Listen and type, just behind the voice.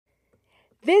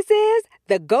This is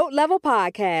the GOAT Level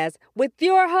Podcast with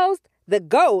your host, the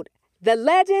GOAT, the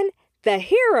legend, the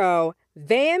hero,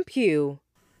 Van Pugh.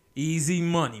 Easy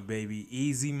money, baby.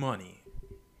 Easy money.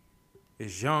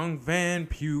 It's Young Van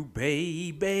Pugh,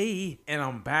 baby. And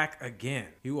I'm back again.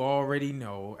 You already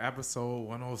know, episode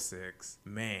 106.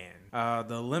 Man,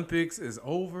 the Olympics is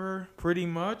over pretty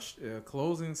much.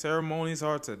 Closing ceremonies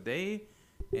are today.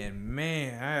 And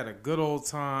man, I had a good old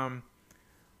time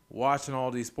watching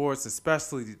all these sports,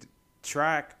 especially the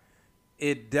track.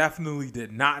 It definitely did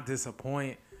not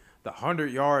disappoint. The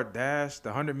 100-yard dash, the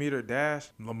 100-meter dash,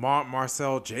 Lamont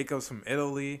Marcel Jacobs from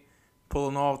Italy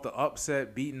pulling off the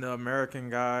upset, beating the American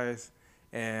guys,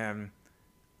 and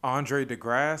Andre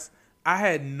DeGrasse. I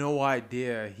had no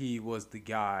idea he was the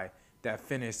guy that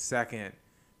finished second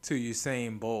to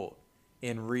Usain Bolt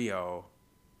in Rio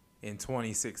in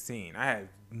 2016. I had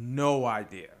no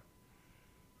idea.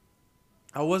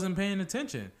 I wasn't paying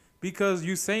attention because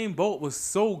Usain Bolt was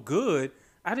so good,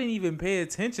 I didn't even pay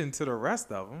attention to the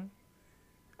rest of them.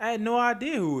 I had no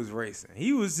idea who was racing.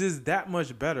 He was just that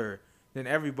much better than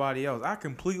everybody else. I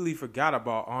completely forgot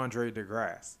about Andre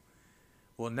DeGrasse.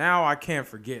 Well, now I can't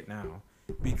forget now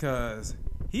because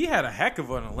he had a heck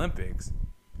of an Olympics.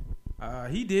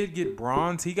 He did get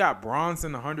bronze. He got bronze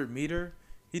in the 100-meter.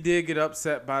 He did get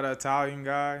upset by the Italian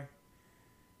guy.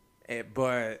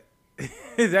 But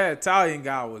that Italian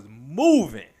guy was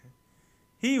moving.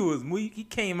 He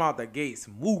came out the gates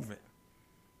moving.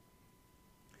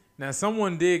 Now,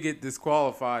 someone did get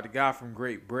disqualified, the guy from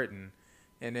Great Britain.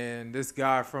 And then this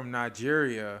guy from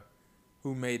Nigeria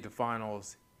who made the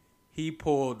finals, he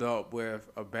pulled up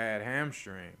with a bad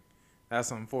hamstring.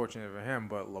 That's unfortunate for him.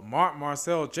 But Lamont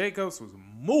Marcel Jacobs was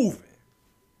moving.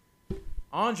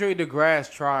 Andre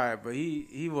DeGrasse tried, but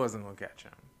he wasn't going to catch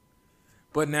him.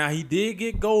 But now he did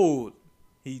get gold.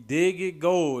 He did get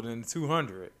gold in the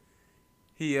 200.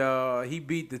 He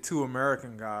beat the two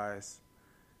American guys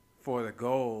for the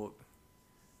gold.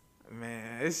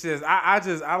 Man, it's just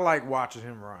I like watching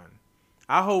him run.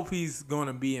 I hope he's going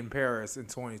to be in Paris in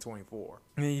 2024.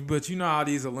 But you know how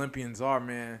these Olympians are,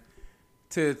 man.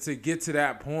 To get to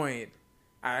that point,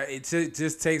 it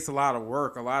just takes a lot of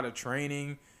work, a lot of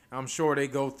training. I'm sure they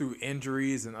go through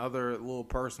injuries and other little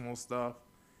personal stuff.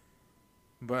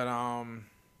 But I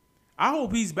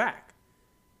hope he's back.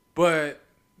 But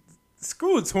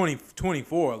screw the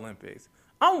 2024 Olympics.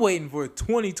 I'm waiting for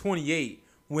 2028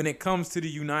 when it comes to the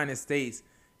United States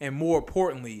and, more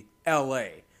importantly,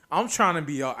 L.A. I'm trying to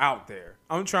be out there.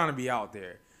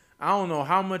 I don't know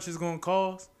how much it's going to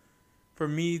cost for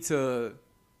me to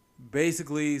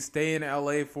basically stay in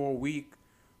L.A. for a week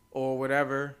or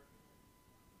whatever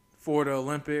for the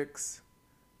Olympics.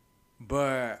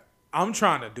 But I'm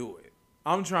trying to do it.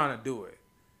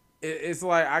 It's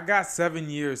like I got 7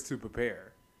 years to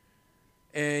prepare.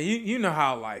 And you know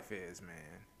how life is, man.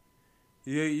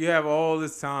 You have all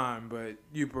this time, but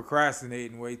you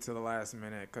procrastinate and wait till the last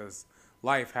minute because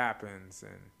life happens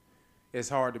and it's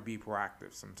hard to be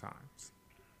proactive sometimes.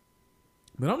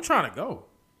 But I'm trying to go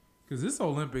because this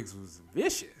Olympics was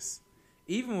vicious,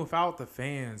 even without the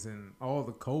fans and all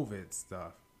the COVID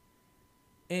stuff.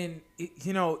 And,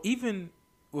 even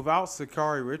without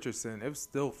Sha'Carri Richardson, it was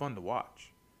still fun to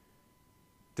watch.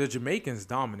 The Jamaicans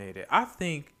dominated. I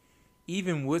think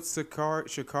even with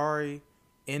Sha'Carri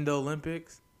in the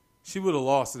Olympics, she would have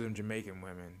lost to them Jamaican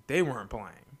women. They weren't playing.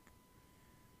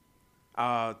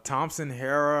 Thompson,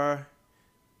 Hera,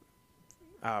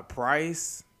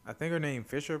 Price. I think her name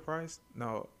Fisher Price.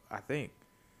 No, I think.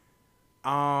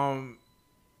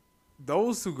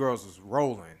 Those two girls was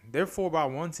rolling. Their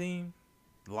 4x1 team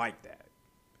like that.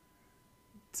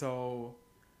 So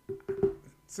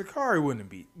Sha'Carri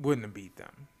wouldn't have beat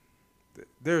them.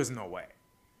 There's no way.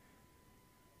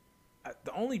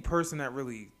 The only person that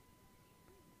really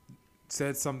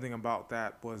said something about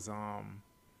that was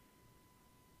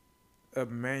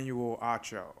Emmanuel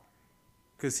Acho.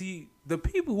 Because the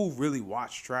people who really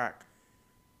watch track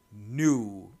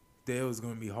knew that it was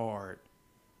going to be hard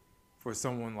for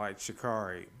someone like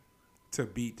Sha'Carri to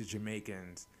beat the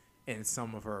Jamaicans and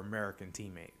some of her American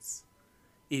teammates.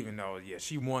 Even though, yeah,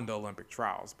 she won the Olympic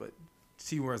trials, but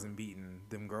she wasn't beating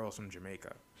them girls from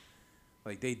Jamaica.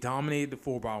 Like, they dominated the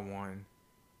 4x1,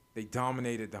 they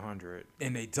dominated the 100,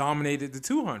 and they dominated the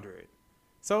 200.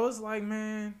 So it's like,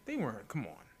 man, they weren't, come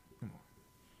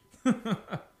on.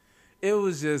 It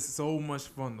was just so much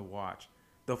fun to watch.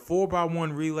 The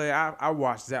 4x1 relay, I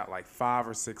watched that like 5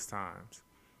 or 6 times.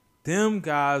 Them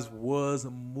guys was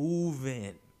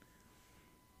moving.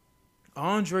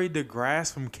 Andre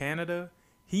DeGrasse from Canada,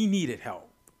 he needed help.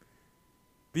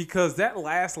 because that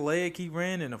last leg he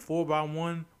ran in a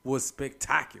 4x1 was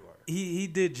spectacular. He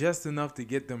did just enough to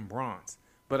get them bronze,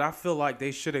 but I feel like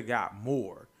they should have got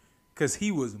more because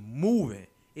he was moving.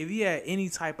 If he had any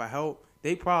type of help,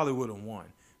 they probably would have won.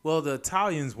 Well, the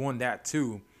Italians won that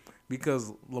too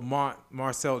because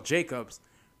Marcel Jacobs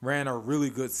ran a really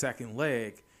good second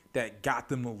leg that got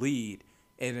them the lead,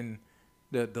 and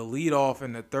then the lead off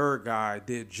and the third guy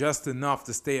did just enough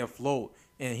to stay afloat.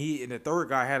 And the third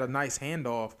guy had a nice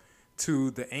handoff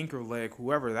to the anchor leg,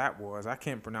 whoever that was. I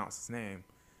can't pronounce his name.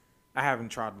 I haven't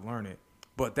tried to learn it.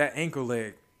 But that anchor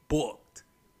leg booked.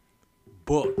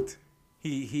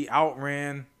 He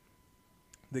outran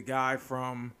the guy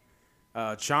from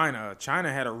China.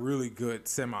 China had a really good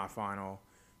semifinal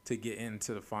to get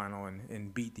into the final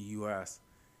and beat the U.S.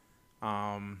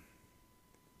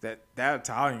 That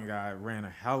Italian guy ran a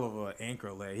hell of an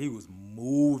anchor leg. He was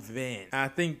moving. I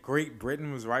think Great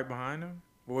Britain was right behind him.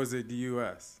 Or was it the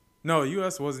U.S.? No, the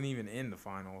U.S. wasn't even in the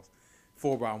finals.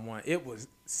 4x1. It was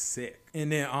sick.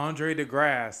 And then Andre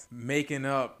DeGrasse making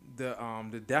up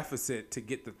the deficit to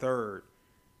get the third.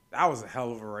 That was a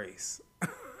hell of a race.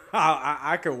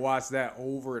 I could watch that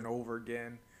over and over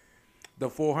again. The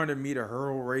 400-meter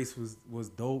hurdle race was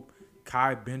dope.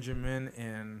 Kai Benjamin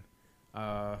and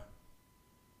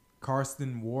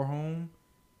Karsten Warholm.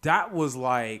 That was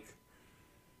like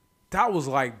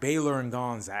Baylor and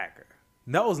Gonzaga.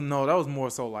 That was more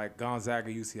so like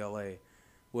Gonzaga UCLA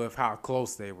with how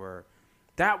close they were.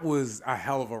 That was a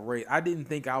hell of a race. I didn't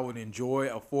think I would enjoy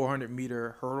a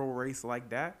 400-meter hurdle race like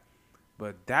that,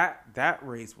 but that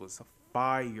race was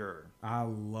fire. I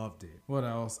loved it. What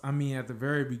else? I mean, at the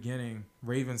very beginning,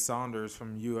 Raven Saunders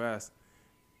from US,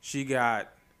 she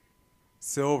got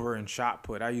silver in shot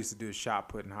put. I used to do shot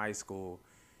put in high school.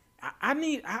 I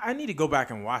need to go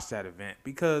back and watch that event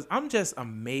because I'm just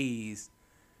amazed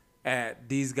at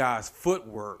these guys'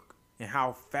 footwork and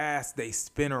how fast they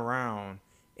spin around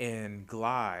and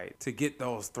glide to get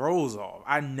those throws off.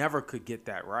 I never could get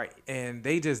that right. And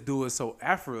they just do it so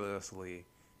effortlessly.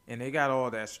 And they got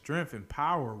all that strength and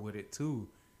power with it too.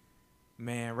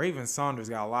 Man, Raven Saunders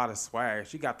got a lot of swag.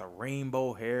 She got the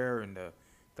rainbow hair and the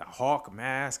hawk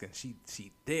mask, and she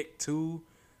thick too.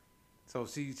 So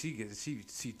she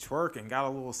twerking, got a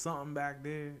little something back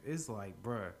there. It's like,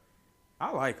 bruh,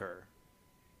 I like her.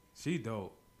 She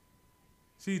dope.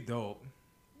 You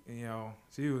know,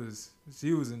 she was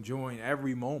enjoying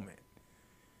every moment.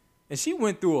 And she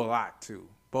went through a lot too,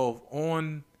 both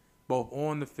on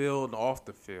the field and off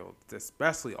the field,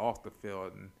 especially off the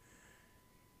field. And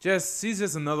she's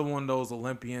just another one of those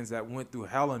Olympians that went through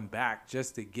hell and back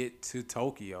just to get to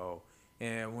Tokyo.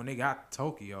 And when they got to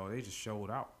Tokyo, they just showed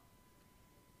out.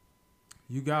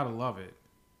 You gotta love it.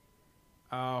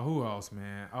 Who else,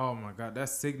 man? Oh my God,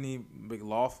 that's Sydney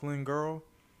McLaughlin girl.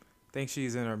 I think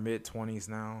she's in her mid-20s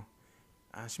now.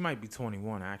 She might be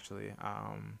 21 actually.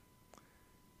 I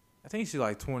think she's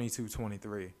like 22,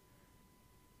 23.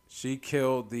 She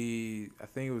killed I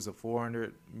think it was a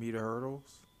 400-meter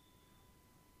hurdles.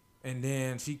 And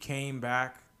then she came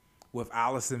back with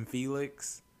Allison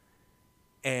Felix,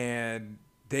 and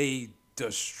they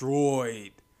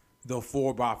destroyed the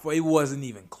 4x4. It wasn't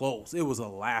even close. It was a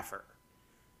laugher.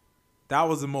 That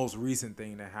was the most recent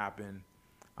thing that happened.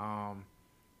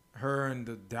 Her and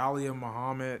the Dahlia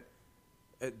Muhammad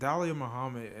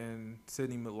and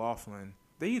Sydney McLaughlin,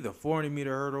 they either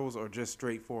 400-meter hurdles or just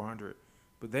straight 400.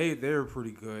 But they were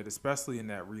pretty good, especially in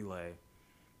that relay.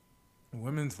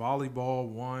 Women's volleyball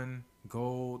won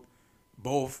gold.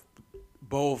 Both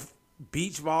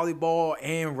beach volleyball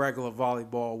and regular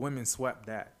volleyball, women swept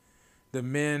that. The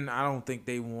men, I don't think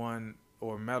they won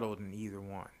or medaled in either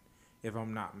one, if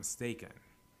I'm not mistaken.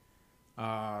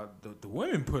 The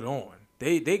women put on.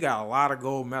 They got a lot of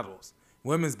gold medals.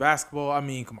 Women's basketball, I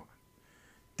mean, come on.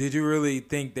 Did you really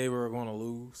think they were going to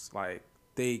lose? Like,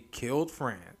 they killed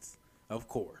France, of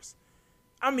course.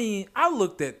 I mean, I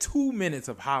looked at 2 minutes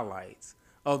of highlights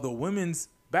of the women's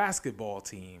basketball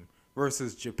team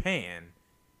versus Japan.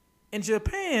 In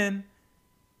Japan,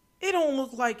 it don't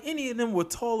look like any of them were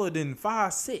taller than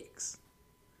 5'6".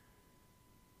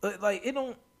 Like, it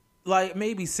don't, like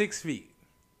maybe 6 feet.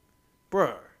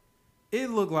 Bruh, it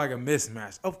looked like a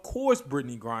mismatch. Of course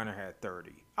Brittany Griner had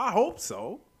 30. I hope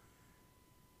so.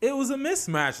 It was a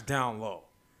mismatch down low.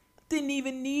 Didn't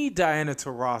even need Diana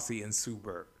Taurasi and Sue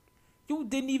Bird. You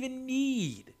didn't even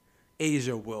need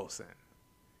Asia Wilson.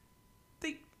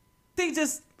 They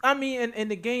just, I mean, and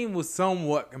the game was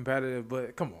somewhat competitive,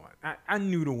 but come on. I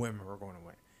knew the women were going to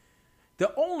win.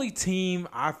 The only team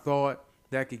I thought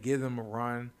that could give them a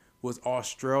run was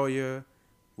Australia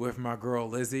with my girl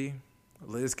Liz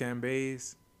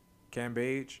Cambage.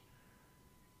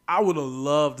 I would have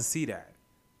loved to see that.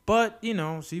 But,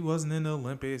 she wasn't in the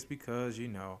Olympics because,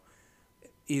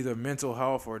 either mental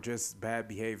health or just bad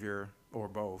behavior or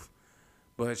both.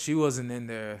 But she wasn't in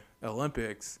the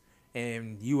Olympics,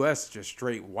 and U.S. just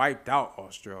straight wiped out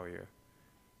Australia.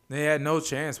 They had no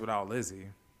chance without Lizzie.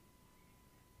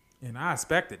 And I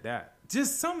expected that.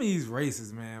 Just some of these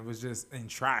races, man, was just in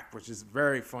track, which is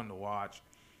very fun to watch.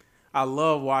 I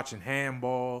love watching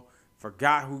handball.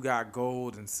 Forgot who got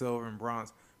gold and silver and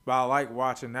bronze. But I like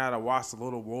watching that. I watched a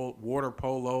little water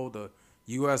polo. The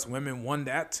U.S. women won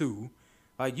that too.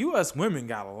 Like, U.S. women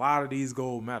got a lot of these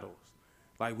gold medals.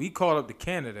 Like, we caught up to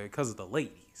Canada because of the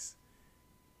ladies.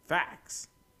 Facts.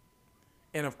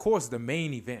 And, of course, the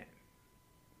main event.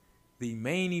 The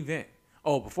main event.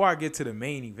 Oh, before I get to the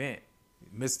main event,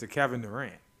 Mr. Kevin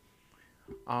Durant.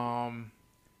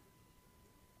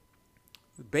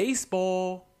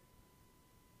 Baseball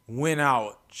went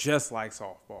out just like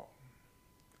softball.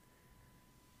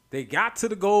 They got to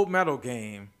the gold medal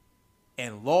game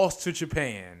and lost to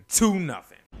Japan 2-0.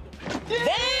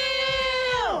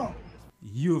 Damn!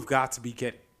 You've got to be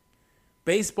kidding.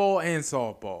 Baseball and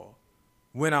softball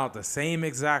went out the same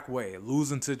exact way,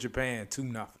 losing to Japan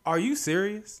 2-0. Are you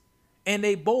serious? And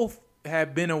they both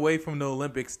have been away from the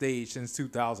Olympic stage since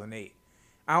 2008.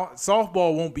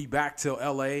 Softball won't be back till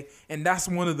LA, and that's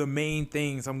one of the main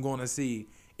things I'm going to see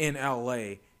in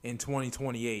LA in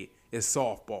 2028 is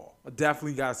softball. I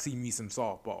definitely got to see me some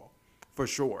softball for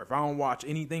sure. If I don't watch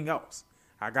anything else,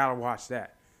 I got to watch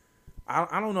that.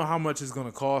 I don't know how much it's going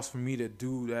to cost for me to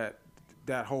do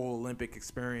that whole Olympic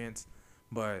experience,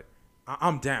 but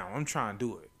I'm down. I'm trying to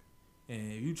do it.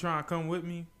 And if you trying to come with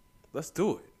me, let's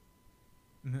do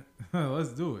it.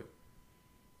 Let's do it.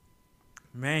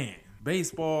 Man,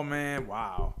 baseball, man,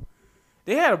 wow.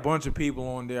 They had a bunch of people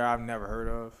on there I've never heard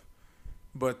of.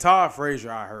 But Todd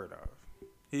Frazier I heard of.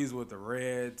 He's with the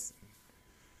Reds.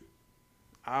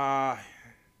 Wasn't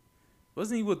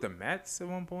he with the Mets at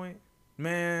one point?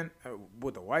 Man,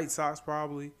 with the White Sox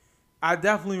probably. I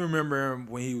definitely remember him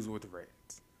when he was with the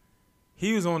Reds.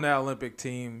 He was on that Olympic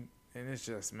team, and it's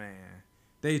just, man,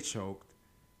 they choked.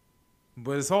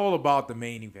 But it's all about the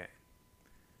main event.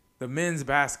 The men's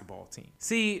basketball team.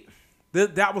 See,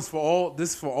 that was for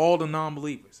all the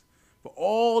non-believers. For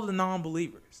all the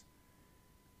non-believers.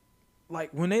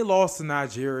 Like, when they lost to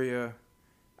Nigeria,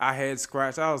 I had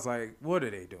scratched. I was like, what are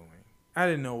they doing? I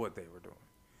didn't know what they were doing.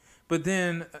 But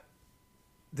then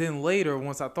later,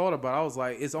 once I thought about it, I was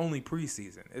like, it's only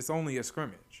preseason. It's only a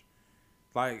scrimmage.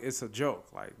 Like, it's a joke.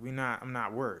 Like, I'm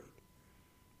not worried.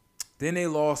 Then they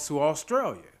lost to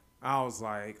Australia. I was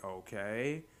like,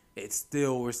 okay,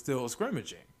 we're still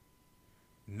scrimmaging.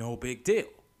 No big deal.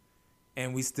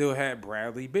 And we still had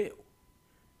Bradley Beal.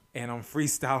 And I'm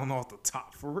freestyling off the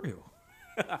top for real.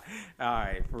 All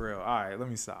right, for real. All right, let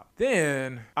me stop.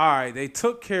 Then, all right, they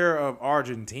took care of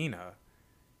Argentina.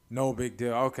 No big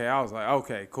deal. Okay, I was like,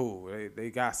 okay, cool. They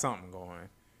got something going.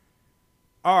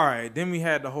 All right, then we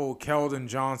had the whole Keldon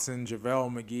Johnson,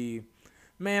 JaVale McGee.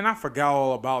 Man, I forgot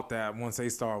all about that once they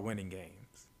started winning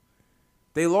games.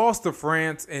 They lost to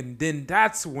France, and then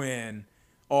that's when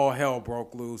all hell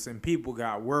broke loose, and people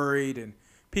got worried, and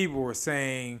people were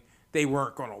saying they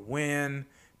weren't going to win.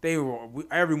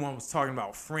 Everyone was talking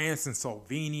about France and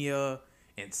Slovenia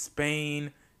and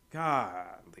Spain.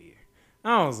 Godly.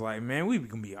 I was like, man, we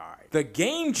can be all right. The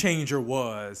game changer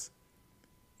was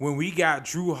when we got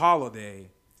Drew Holiday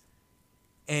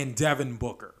and Devin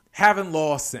Booker. Haven't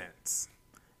lost since.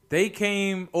 They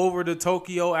came over to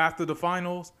Tokyo after the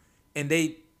finals, and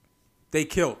they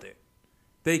killed it.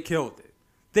 They killed it.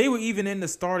 They were even in the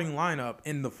starting lineup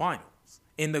in the finals,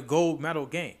 in the gold medal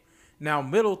game. Now,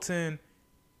 Middleton,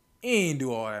 he ain't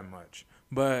do all that much.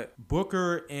 But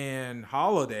Booker and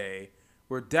Holiday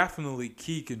were definitely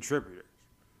key contributors.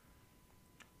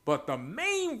 But the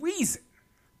main reason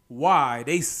why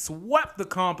they swept the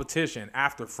competition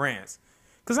after France,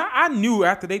 because I knew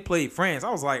after they played France, I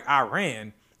was like,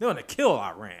 Iran, they're going to kill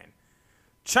Iran.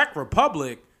 Czech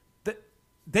Republic,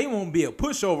 they won't be a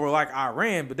pushover like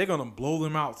Iran, but they're going to blow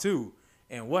them out too.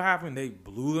 And what happened? They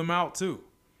blew them out too.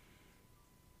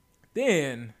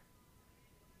 Then,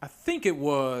 I think it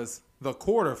was the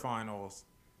quarterfinals.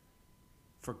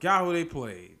 Forgot who they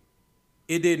played.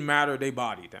 It didn't matter. They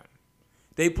bodied them.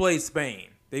 They played Spain.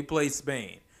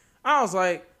 I was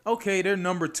like, okay, they're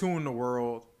number 2 in the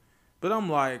world. But I'm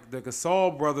like, the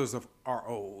Gasol brothers are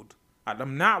old.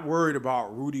 I'm not worried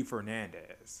about Rudy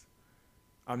Fernandez.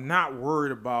 I'm not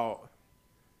worried about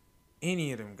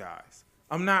any of them guys.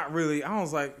 I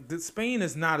was like, Spain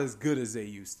is not as good as they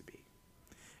used to be.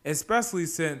 Especially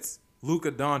since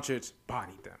Luka Doncic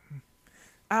bodied them.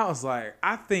 I was like,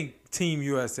 I think Team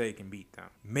USA can beat them.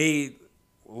 Made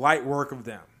light work of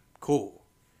them. Cool.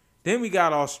 Then we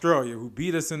got Australia, who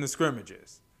beat us in the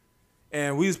scrimmages.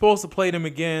 And we were supposed to play them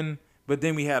again, but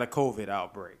then we had a COVID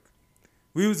outbreak.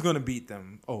 We was going to beat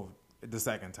them the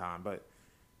second time, but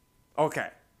okay.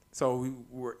 So we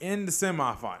were in the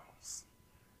semifinals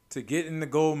to get in the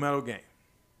gold medal game.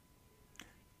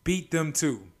 Beat them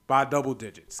too by double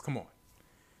digits. Come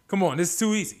on, this is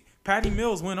too easy. Patty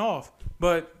Mills went off,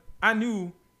 but I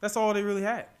knew that's all they really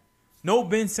had. No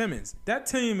Ben Simmons. That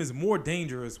team is more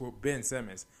dangerous with Ben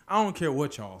Simmons. I don't care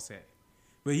what y'all say,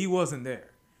 but he wasn't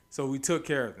there. So we took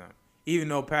care of them, even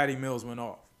though Patty Mills went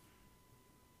off.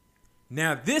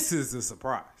 Now, this is the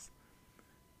surprise.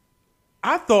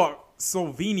 I thought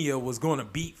Slovenia was going to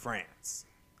beat France.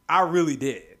 I really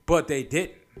did, but they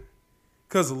didn't.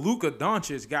 Because Luka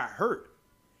Doncic got hurt,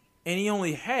 and he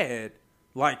only had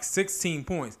like 16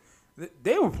 points.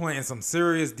 They were playing some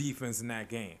serious defense in that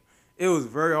game. It was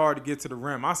very hard to get to the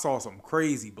rim. I saw some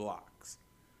crazy blocks.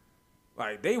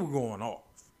 Like, they were going off.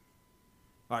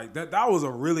 Like, that was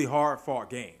a really hard-fought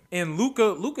game. And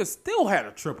Luka still had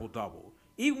a triple-double.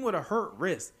 Even with a hurt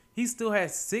wrist, he still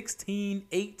had 16,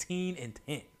 18, and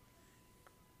 10.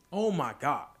 Oh, my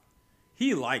God.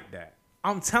 He liked that.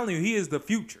 I'm telling you, he is the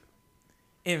future.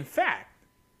 In fact,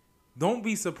 don't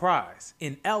be surprised.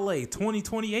 In LA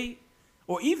 2028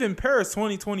 or even Paris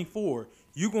 2024,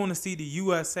 you're going to see the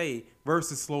USA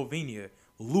versus Slovenia,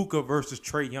 Luka versus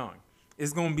Trae Young.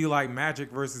 It's going to be like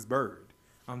Magic versus Bird.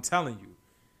 I'm telling you.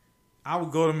 I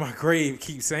would go to my grave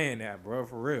keep saying that, bro,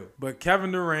 for real. But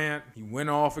Kevin Durant, he went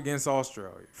off against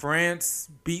Australia. France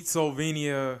beat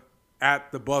Slovenia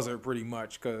at the buzzer pretty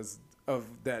much because of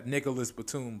that Nicolas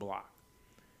Batum block.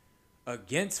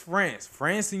 Against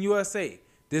France and USA,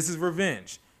 this is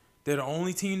revenge. They're the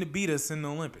only team to beat us in the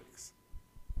Olympics.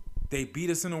 They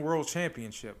beat us in the World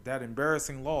Championship. That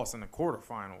embarrassing loss in the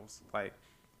quarterfinals. Like,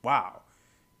 wow.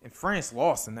 And France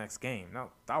lost the next game.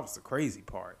 That was the crazy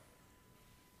part.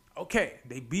 Okay,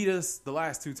 they beat us the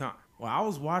last two times. Well, I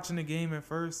was watching the game at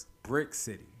first. Brick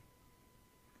City.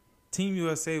 Team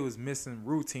USA was missing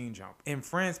routine jump. And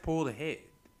France pulled ahead.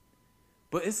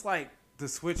 But it's like the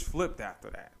switch flipped after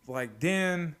that. Like,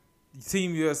 then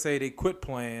Team USA, they quit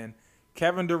playing.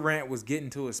 Kevin Durant was getting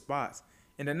to his spots.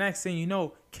 And the next thing you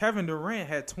know, Kevin Durant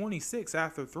had 26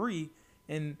 after 3.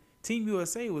 And Team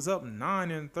USA was up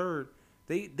 9 in the third.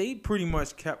 They pretty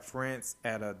much kept France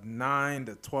at a 9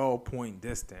 to 12 point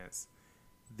distance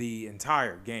the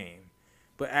entire game.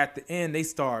 But at the end, they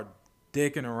started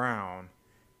dicking around,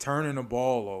 turning the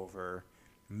ball over,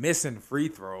 missing free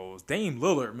throws. Dame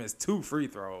Lillard missed 2 free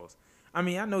throws. I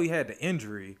mean, I know he had the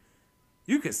injury.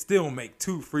 You could still make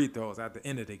 2 free throws at the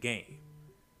end of the game.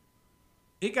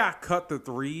 It got cut to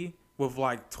 3 with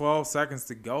like 12 seconds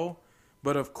to go.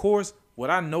 But of course, what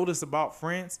I noticed about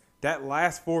France, that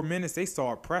last 4 minutes, they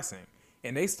started pressing.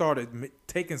 And they started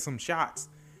taking some shots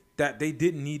that they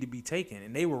didn't need to be taken.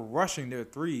 And they were rushing their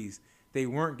threes. They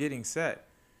weren't getting set.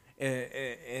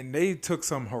 And they took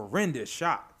some horrendous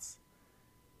shots.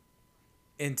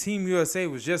 And Team USA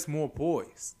was just more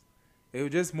poised. They were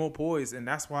just more poised, and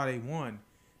that's why they won.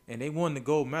 And they won the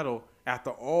gold medal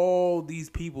after all these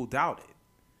people doubted.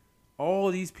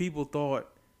 All these people thought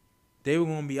they were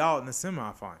going to be out in the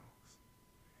semifinals.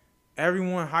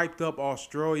 Everyone hyped up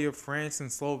Australia, France, and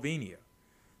Slovenia.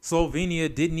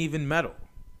 Slovenia didn't even medal.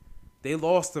 They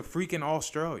lost to freaking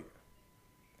Australia.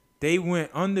 They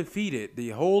went undefeated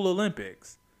the whole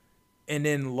Olympics and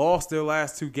then lost their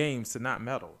last 2 games to not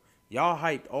medal. Y'all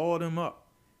hyped all them up.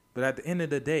 But at the end of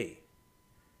the day,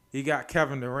 you got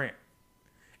Kevin Durant.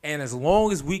 And as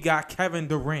long as we got Kevin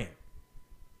Durant,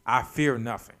 I fear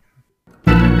nothing.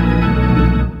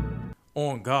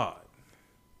 On God.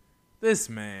 This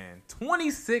man,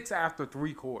 26 after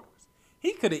 3 quarters.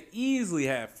 He could have easily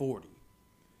had 40.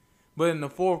 But in the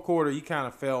 4th quarter, he kind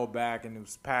of fell back and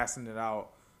was passing it out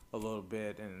a little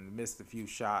bit and missed a few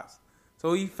shots.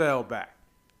 So he fell back.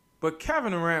 But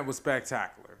Kevin Durant was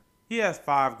spectacular. He has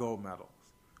 5 gold medals.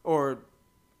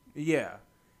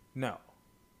 No.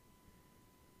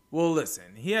 Well,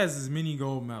 listen, he has as many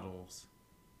gold medals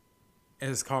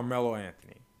as Carmelo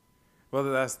Anthony.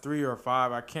 Whether that's 3 or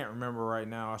 5, I can't remember right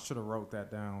now. I should have wrote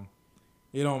that down.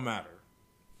 It don't matter.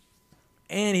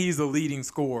 And he's the leading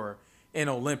scorer in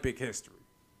Olympic history.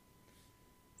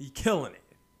 He killing it.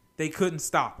 They couldn't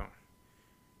stop him.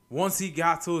 Once he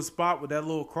got to a spot with that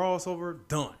little crossover,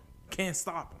 done. Can't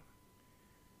stop him.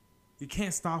 You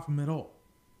can't stop him at all.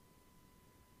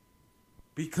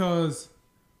 Because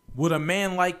with a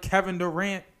man like Kevin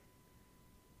Durant,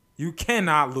 you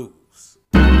cannot lose.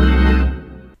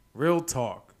 Real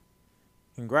talk.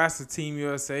 Congrats to Team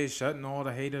USA shutting all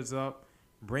the haters up,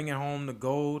 bringing home the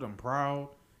gold. I'm proud.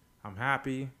 I'm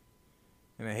happy.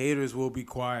 And the haters will be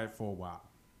quiet for a while.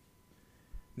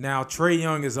 Now, Trae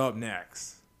Young is up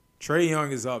next. Trae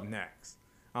Young is up next.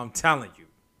 I'm telling you.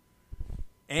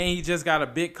 And he just got a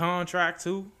big contract,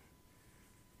 too.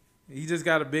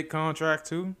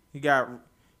 He got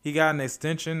an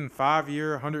extension,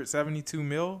 5-year, $172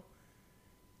 million.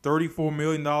 $34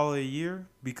 million a year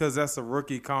because that's a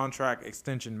rookie contract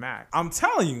extension max. I'm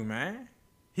telling you, man,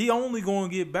 he only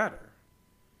going to get better.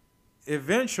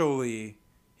 Eventually,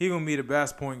 he going to be the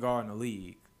best point guard in the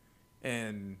league.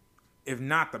 And if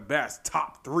not the best,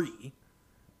 top 3.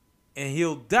 And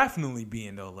he'll definitely be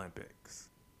in the Olympics.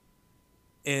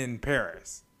 In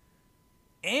Paris.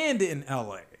 And in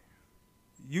LA.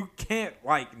 You can't,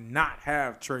 not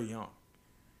have Trae Young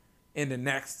in the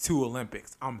next 2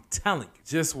 Olympics. I'm telling you.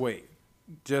 Just wait.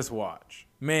 Just watch.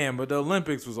 Man, but the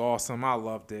Olympics was awesome. I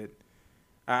loved it.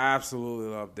 I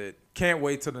absolutely loved it. Can't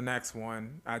wait till the next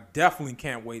one. I definitely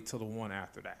can't wait till the one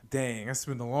after that. Dang, I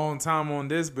spent a long time on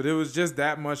this, but it was just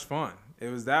that much fun. It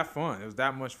was that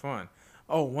much fun.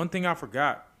 Oh, one thing I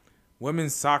forgot.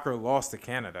 Women's soccer lost to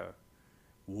Canada.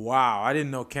 Wow, I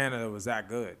didn't know Canada was that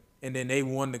good. And then they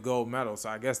won the gold medal, so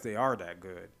I guess they are that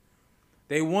good.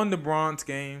 They won the bronze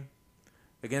game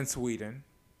against Sweden.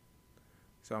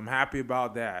 So I'm happy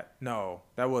about that. No,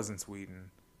 that wasn't Sweden.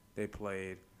 They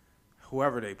played.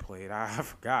 Whoever they played, I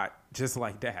forgot. Just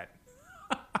like that.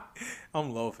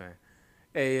 I'm loafing.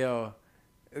 Hey,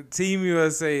 Team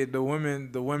USA, the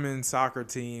women's soccer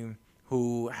team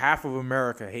who half of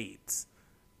America hates.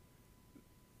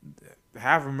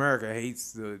 Half of America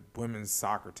hates the women's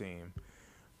soccer team.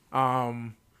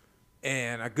 And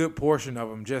a good portion of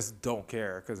them just don't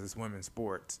care because it's women's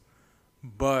sports.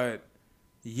 But,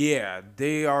 yeah,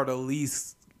 they are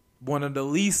one of the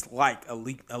least like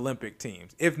elite Olympic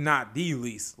teams, if not the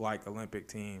least like Olympic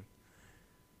team.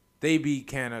 They beat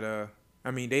Canada.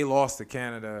 I mean, they lost to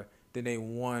Canada. Then they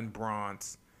won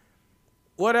bronze.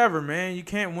 Whatever, man. You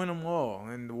can't win them all.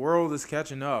 And the world is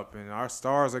catching up, and our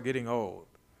stars are getting old.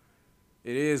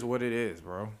 It is what it is,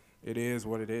 bro. It is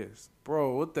what it is.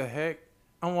 Bro, what the heck?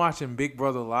 I'm watching Big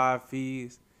Brother live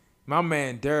feeds. My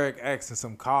man Derek X in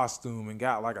some costume and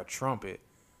got like a trumpet.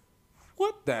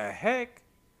 What the heck?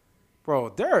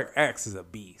 Bro, Derek X is a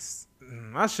beast.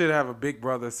 I should have a Big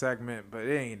Brother segment, but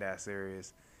it ain't that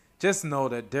serious. Just know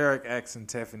that Derek X and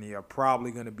Tiffany are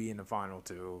probably going to be in the final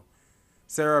 2.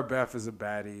 Sarah Beth is a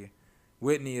baddie.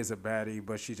 Whitney is a baddie,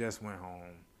 but she just went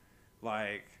home.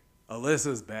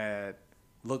 Alyssa's bad.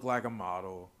 Look like a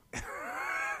model.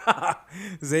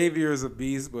 Xavier is a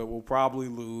beast, but will probably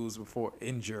lose before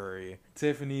injury.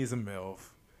 Tiffany's a MILF.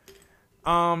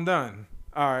 I'm done.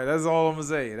 All right, that's all I'm going to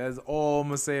say. That's all I'm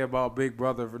going to say about Big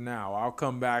Brother for now. I'll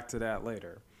come back to that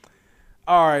later.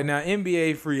 All right, now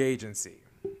NBA free agency.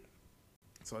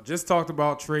 So I just talked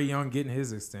about Trae Young getting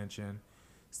his extension.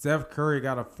 Steph Curry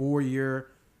got a 4-year,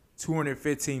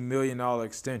 $215 million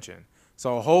extension.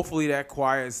 So hopefully that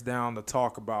quiets down the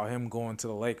talk about him going to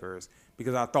the Lakers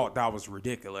because I thought that was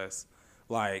ridiculous.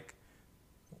 Like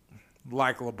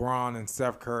LeBron and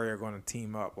Steph Curry are going to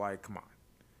team up. Like, come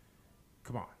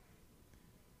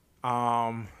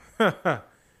on.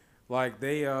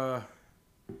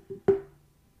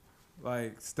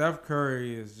 Steph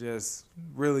Curry is just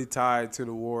really tied to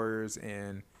the Warriors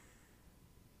and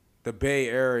the Bay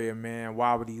Area, man.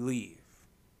 Why would he leave?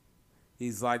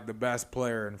 He's like the best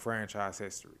player in franchise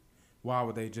history. Why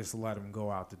would they just let him go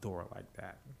out the door like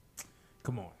that?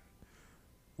 Come on.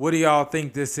 What do y'all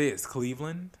think this is,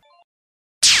 Cleveland?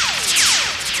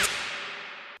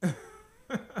 I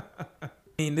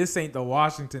mean, this ain't the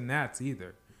Washington Nats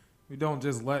either. They're not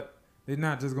just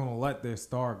going to let their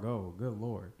star go. Good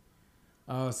Lord.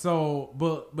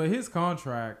 But his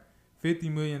contract,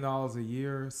 $50 million a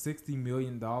year, $60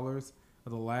 million of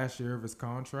the last year of his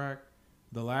contract.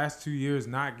 The last 2 years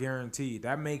not guaranteed.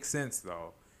 That makes sense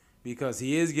though, because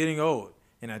he is getting old,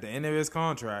 and at the end of his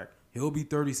contract, he'll be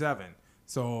 37.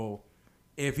 So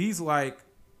if he's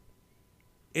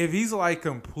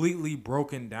completely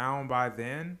broken down by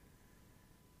then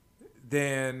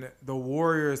the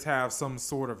Warriors have some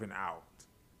sort of an out,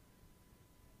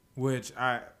 which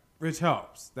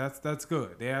helps. That's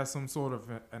good. They have some sort of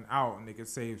an out, and they can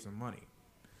save some money.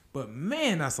 But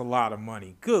man, that's a lot of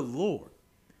money. Good Lord.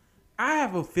 I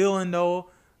have a feeling, though,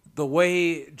 the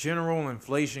way general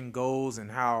inflation goes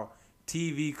and how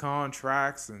TV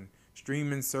contracts and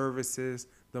streaming services,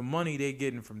 the money they're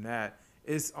getting from that,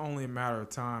 it's only a matter of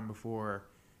time before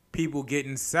people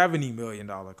getting $70 million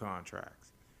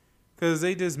contracts. Because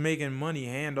they just making money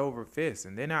hand over fist,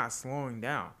 and they're not slowing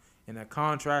down. and the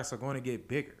contracts are going to get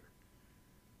bigger.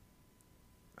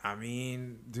 I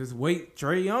mean, just wait.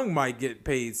 Trae Young might get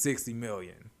paid $60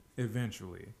 million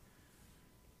eventually.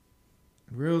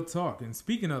 Real talk. And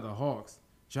speaking of the Hawks,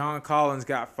 John Collins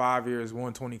got 5 years,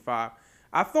 $125.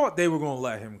 I thought they were going to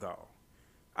let him go.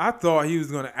 I thought he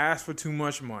was going to ask for too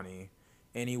much money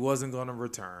and he wasn't going to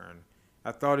return.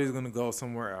 I thought he was going to go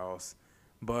somewhere else.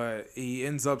 But he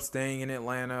ends up staying in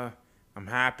Atlanta. I'm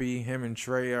happy. Him and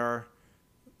Trae are,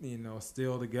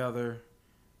 still together.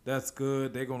 That's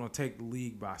good. They're going to take the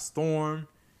league by storm.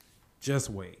 Just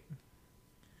wait.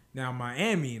 Now,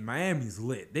 Miami's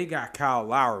lit. They got Kyle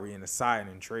Lowry in the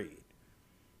signing trade.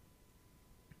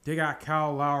 They got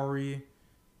Kyle Lowry.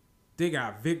 They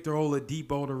got Victor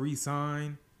Oladipo to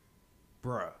re-sign.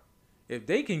 Bruh, if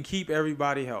they can keep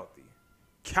everybody healthy,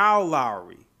 Kyle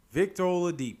Lowry, Victor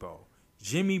Oladipo,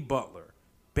 Jimmy Butler,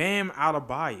 Bam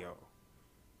Adebayo,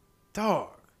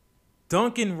 dog,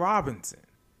 Duncan Robinson.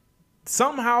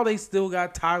 Somehow they still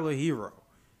got Tyler Hero.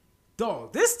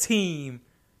 Dog, this team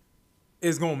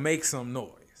is going to make some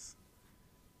noise.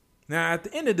 Now, at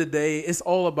the end of the day, it's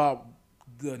all about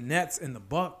the Nets and the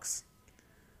Bucks.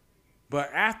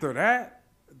 But after that,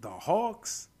 the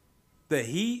Hawks, the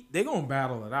Heat, they're going to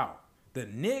battle it out. The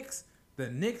Knicks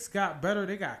got better.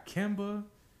 They got Kemba.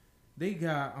 They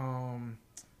got,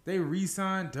 they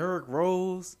re-signed Derrick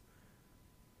Rose.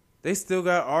 They still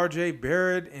got R.J.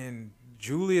 Barrett and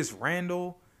Julius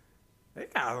Randle. They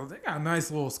got a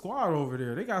nice little squad over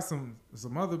there. They got some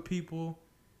other people.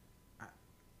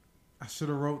 I should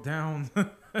have wrote down.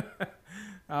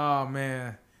 Oh,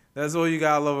 man. That's all you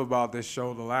got to love about this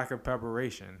show, the lack of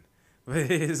preparation. But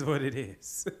it is what it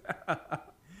is.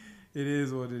 It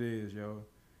is what it is, yo.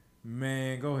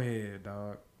 Man, go ahead,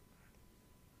 dog.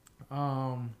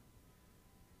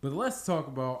 But let's talk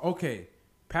about, okay,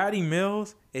 Patty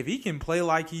Mills, if he can play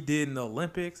like he did in the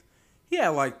Olympics, he had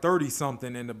like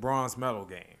 30-something in the bronze medal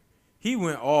game. He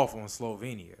went off on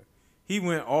Slovenia. He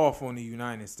went off on the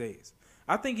United States.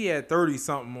 I think he had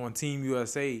 30-something on Team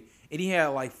USA, and he had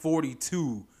like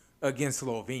 42 against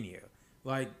Slovenia.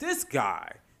 Like, this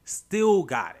guy still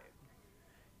got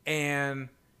it. And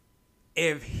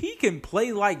if he can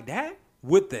play like that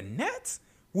with the Nets,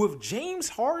 with James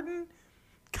Harden,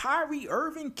 Kyrie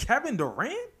Irving, Kevin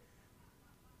Durant,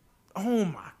 oh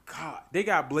my God. They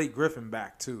got Blake Griffin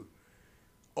back too.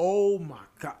 Oh my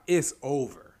God. It's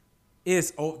over.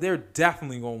 It's over. They're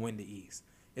definitely going to win the East.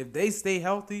 If they stay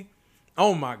healthy,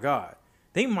 oh my God.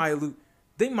 They might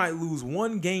lose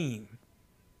one game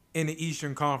in the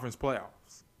Eastern Conference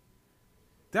playoffs.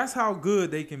 That's how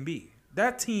good they can be.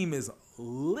 That team is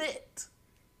lit.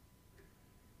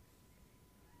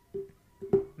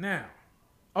 Now,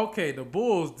 okay, the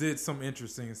Bulls did some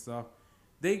interesting stuff.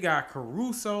 They got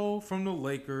Caruso from the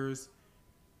Lakers.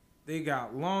 They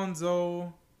got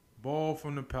Lonzo Ball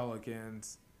from the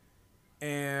Pelicans.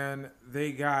 And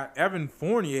they got Evan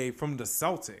Fournier from the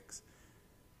Celtics.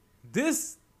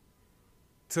 This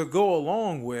to go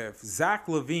along with Zach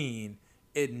LaVine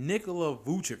and Nikola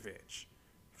Vucevic.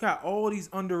 You got all these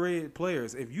underrated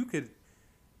players. If you could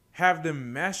have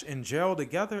them mesh and gel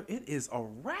together, it is a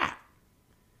wrap.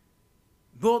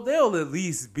 Well, they'll at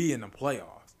least be in the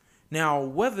playoffs. Now,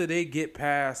 whether they get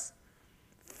past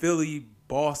Philly,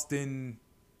 Boston,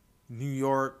 New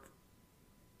York,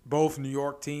 both New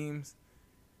York teams,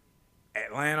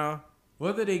 Atlanta,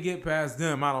 whether they get past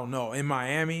them, I don't know. In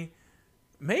Miami,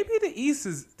 maybe the East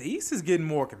is getting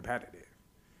more competitive.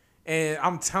 And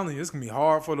I'm telling you, it's going to be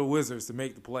hard for the Wizards to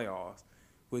make the playoffs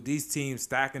with these teams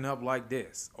stacking up like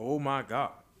this. Oh, my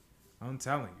God. I'm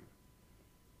telling you.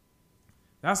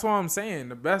 That's why I'm saying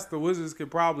the best the Wizards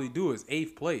could probably do is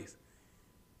 8th place.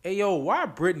 Hey, yo, why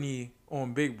Brittany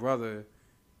on Big Brother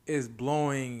is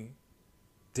blowing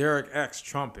Derek X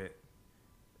trumpet?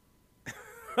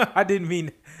 I didn't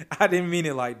mean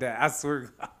it like that. I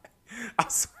swear.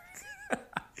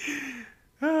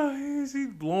 Oh, he's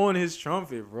blowing his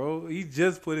trumpet, bro. He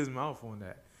just put his mouth on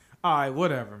that. All right,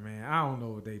 whatever, man. I don't know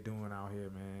what they doing out here,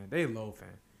 man. They loafing.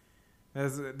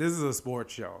 This is a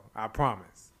sports show. I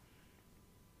promise.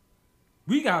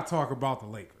 We got to talk about the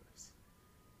Lakers.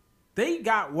 They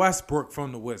got Westbrook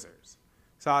from the Wizards.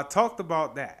 So I talked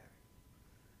about that.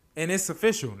 And it's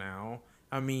official now.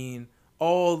 I mean,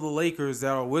 all the Lakers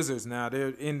that are Wizards now, they're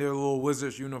in their little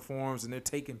Wizards uniforms and they're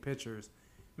taking pictures.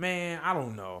 Man, I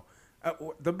don't know.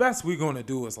 The best we're going to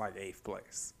do is like 8th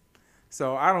place.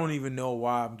 So I don't even know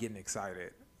why I'm getting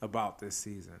excited about this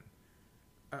season.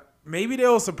 Maybe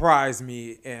they'll surprise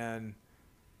me and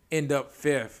end up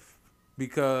 5th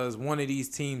because one of these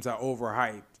teams are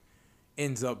overhyped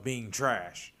ends up being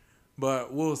trash.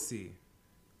 But we'll see.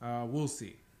 We'll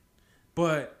see.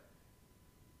 But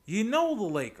You know the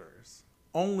Lakers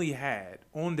only had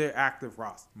on their active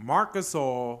roster Marc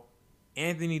Gasol,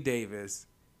 Anthony Davis,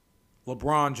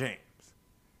 LeBron James.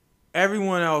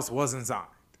 Everyone else wasn't signed.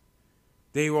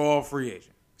 They were all free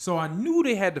agents. So I knew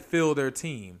they had to fill their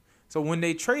team. So when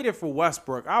they traded for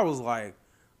Westbrook, I was like,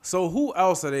 so who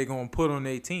else are they going to put on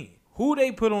their team? Who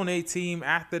they put on their team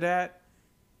after that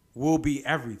will be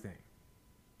everything.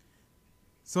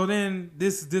 So then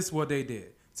this is what they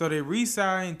did. So they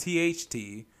re-signed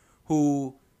THT,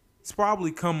 who's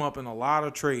probably come up in a lot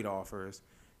of trade offers.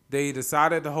 They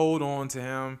decided to hold on to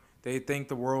him. They think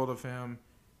the world of him.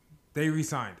 They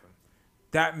re-signed him.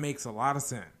 That makes a lot of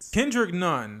sense. Kendrick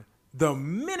Nunn, the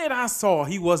minute I saw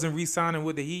he wasn't re-signing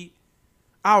with the Heat,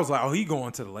 I was like, oh, he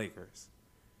going to the Lakers.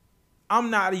 I'm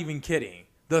not even kidding.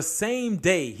 The same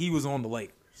day he was on the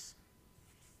Lakers.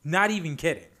 Not even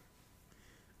kidding.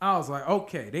 I was like,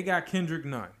 okay, they got Kendrick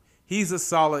Nunn. He's a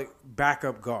solid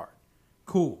backup guard.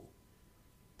 Cool.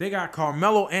 They got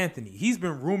Carmelo Anthony. He's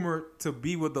been rumored to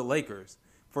be with the Lakers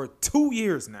for 2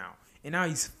 years now. And now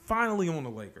he's finally on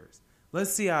the Lakers.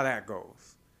 Let's see how that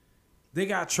goes. They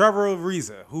got Trevor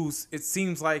Ariza, it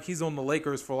seems like he's on the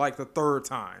Lakers for like the third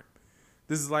time.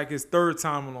 This is like his third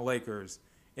time on the Lakers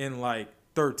in like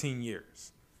 13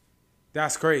 years.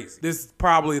 That's crazy. This is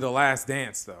probably the last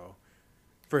dance, though,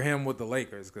 for him with the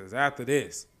Lakers. Because after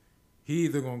this, he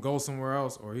either going to go somewhere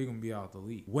else or he going to be out the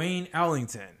league. Wayne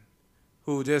Ellington,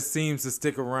 who just seems to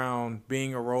stick around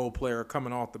being a role player,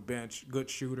 coming off the bench, good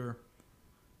shooter.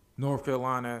 North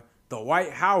Carolina.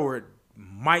 Dwight Howard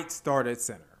might start at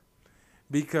center.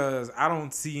 Because I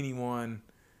don't see anyone.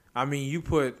 I mean, you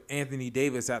put Anthony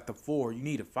Davis at the 4. You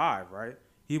need a 5, right?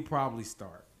 He'll probably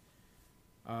start.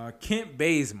 Kent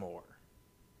Bazemore,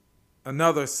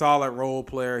 another solid role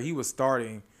player. He was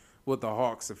starting with the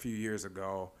Hawks a few years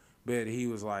ago, but he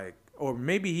was like, or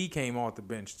maybe he came off the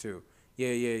bench too.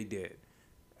 Yeah, he did.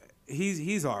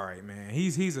 He's all right, man.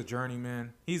 He's a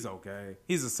journeyman. He's okay.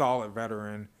 He's a solid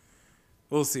veteran.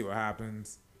 We'll see what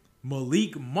happens.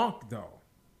 Malik Monk, though.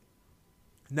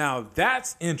 Now,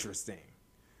 that's interesting.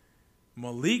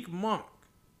 Malik Monk,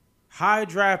 high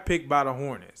draft pick by the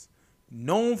Hornets,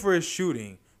 known for his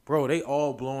shooting. Bro, they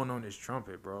all blowing on his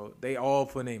trumpet, bro. They all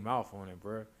putting their mouth on it,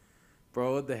 bro.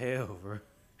 Bro, what the hell, bro?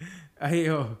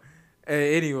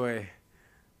 Anyway,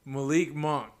 Malik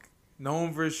Monk,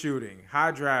 known for his shooting,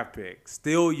 high draft pick,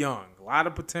 still young, a lot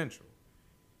of potential.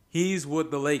 He's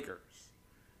with the Lakers.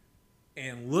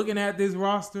 And looking at this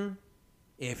roster,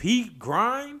 if he can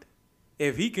grind,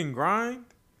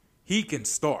 he can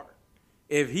start.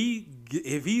 If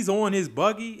he's on his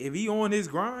buggy, if he on his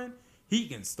grind, he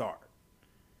can start.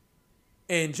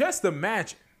 And just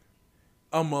imagine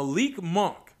a Malik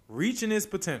Monk reaching his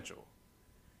potential.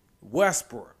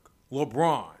 Westbrook,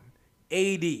 LeBron,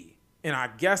 AD, and I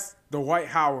guess Dwight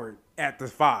Howard at the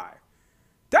 5.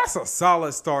 That's a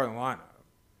solid starting lineup.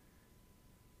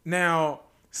 Now,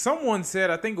 someone said,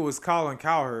 I think it was Colin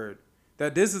Cowherd,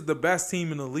 that this is the best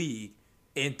team in the league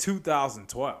in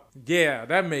 2012. Yeah,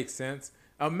 that makes sense.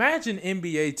 Imagine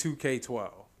NBA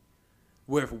 2K12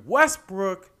 with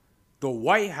Westbrook,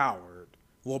 Dwight Howard,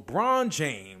 LeBron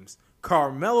James,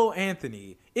 Carmelo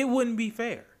Anthony. It wouldn't be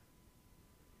fair.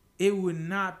 It would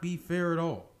not be fair at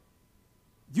all.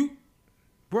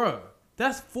 Bruh,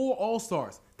 that's 4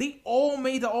 All-Stars. They all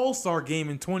made the All-Star game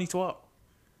in 2012.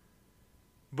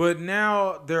 But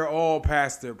now they're all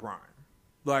past their prime.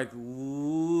 Like,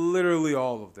 literally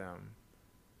all of them.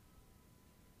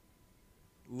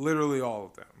 Literally all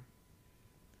of them.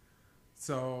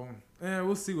 So,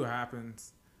 we'll see what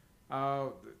happens. They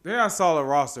got a solid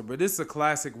roster, but this is a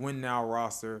classic win-now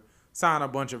roster. Sign a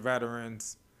bunch of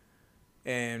veterans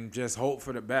and just hope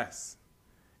for the best.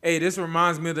 Hey, this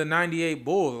reminds me of the 98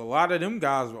 Bulls. A lot of them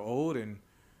guys were old, and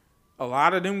a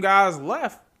lot of them guys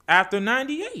left after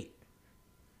 98.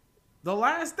 The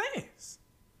Last Dance.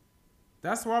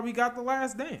 That's why we got The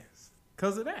Last Dance,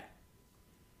 because of that.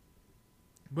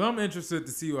 But I'm interested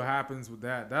to see what happens with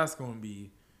that. That's gonna be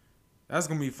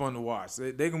fun to watch.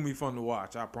 They're gonna be fun to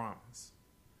watch, I promise.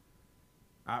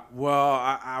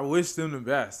 I wish them the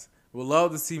best. Would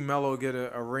love to see Melo get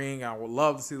a ring. I would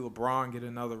love to see LeBron get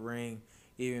another ring,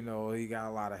 even though he got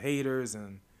a lot of haters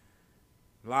and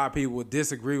a lot of people would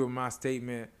disagree with my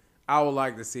statement. I would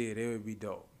like to see it. It would be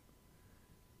dope.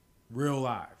 Real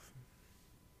live.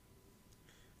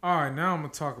 All right, now I'm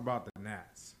going to talk about the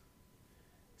Nats.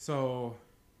 So,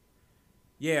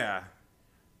 yeah,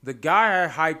 the guy I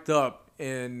hyped up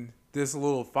in this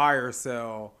little fire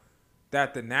sale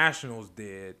that the Nationals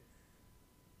did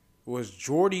was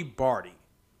Jordy Barty.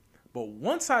 But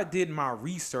once I did my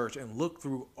research and looked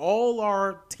through all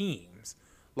our teams,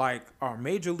 like our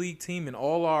major league team and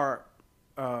all our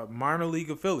minor league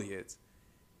affiliates,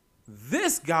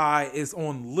 this guy is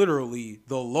on literally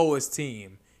the lowest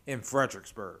team in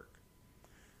Fredericksburg.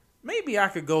 Maybe I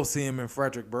could go see him in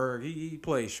Fredericksburg. He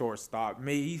plays shortstop.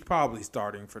 Maybe he's probably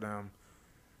starting for them.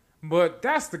 But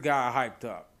that's the guy hyped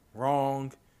up.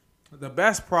 Wrong. The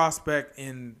best prospect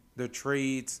in the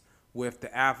trades with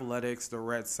the Athletics, the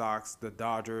Red Sox, the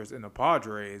Dodgers, and the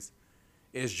Padres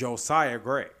is Josiah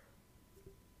Gray.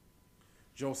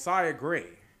 Josiah Gray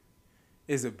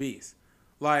is a beast.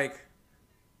 Like,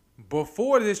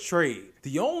 before this trade,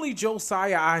 the only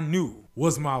Josiah I knew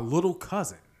was my little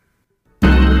cousin.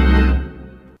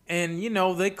 And, you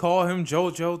know, they call him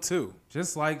JoJo too,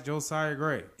 just like Josiah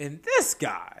Gray. And this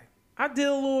guy, I did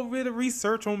a little bit of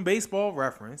research on Baseball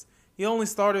Reference. He only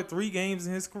started 3 games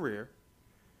in his career.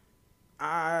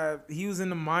 He was in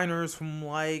the minors from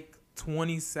like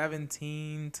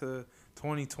 2017 to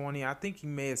 2020. I think he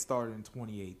may have started in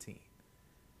 2018.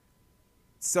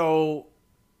 So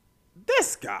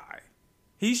this guy,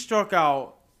 he struck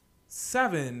out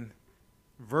 7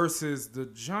 versus the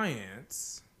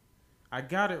Giants. I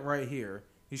got it right here.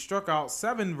 He struck out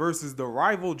 7 versus the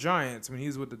rival Giants when he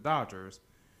was with the Dodgers.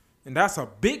 And that's a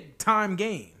big-time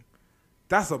game.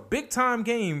 That's a big-time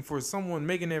game for someone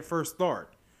making their first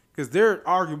start. Because they're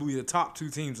arguably the top 2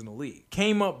 teams in the league.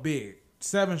 Came up big.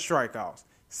 7 strikeouts.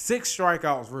 6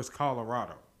 strikeouts versus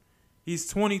Colorado. He's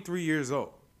 23 years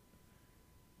old.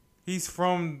 He's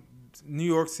from New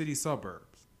York City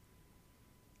suburbs.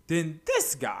 Then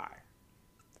this guy,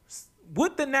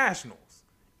 with the Nationals,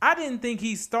 I didn't think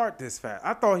he'd start this fast.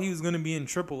 I thought he was going to be in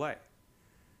AAA.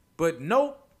 But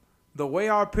nope. The way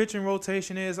our pitching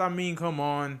rotation is, I mean, come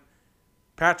on.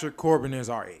 Patrick Corbin is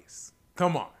our ace.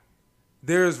 Come on.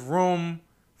 There's room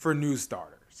for new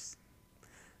starters.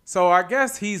 So I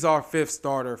guess he's our 5th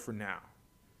starter for now.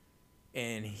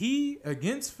 And he,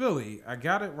 against Philly, I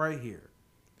got it right here.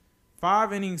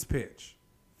 5 innings pitched,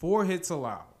 4 hits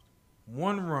allowed,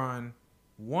 1 run,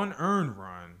 1 earned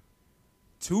run,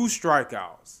 2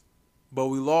 strikeouts. But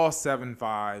we lost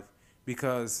 7-5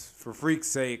 because, for freak's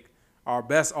sake, our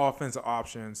best offensive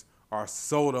options are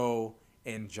Soto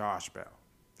and Josh Bell.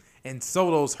 And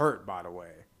Soto's hurt, by the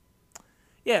way.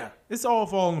 Yeah, it's all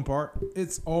falling apart.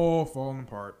 It's all falling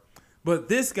apart. But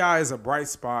this guy is a bright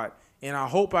spot, and I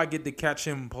hope I get to catch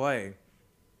him play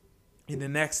in the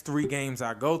next 3 games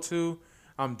I go to.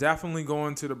 I'm definitely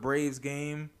going to the Braves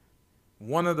game.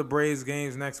 One of the Braves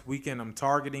games next weekend. I'm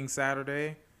targeting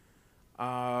Saturday.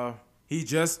 He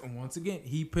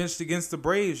pitched against the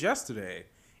Braves yesterday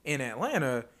in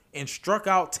Atlanta and struck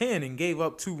out 10 and gave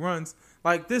up 2 runs.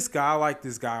 Like this guy, I like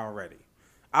this guy already.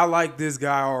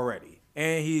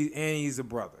 And he's a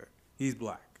brother. He's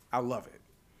black. I love it.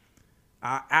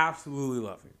 I absolutely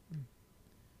love it.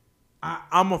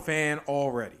 I'm a fan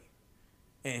already.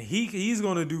 And he's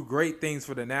going to do great things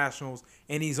for the Nationals,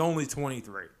 and he's only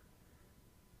 23.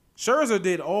 Scherzer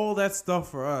did all that stuff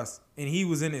for us, and he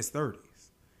was in his 30s.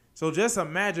 So just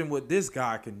imagine what this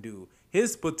guy can do.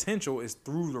 His potential is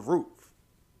through the roof.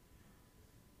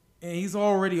 And he's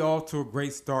already off to a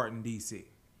great start in D.C.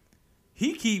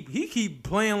 He keep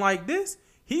playing like this,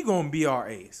 he going to be our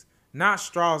ace. Not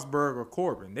Strasburg or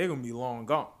Corbin. They're going to be long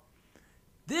gone.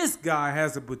 This guy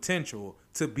has the potential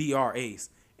to be our ace.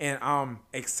 And I'm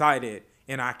excited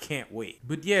and I can't wait.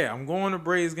 But yeah, I'm going to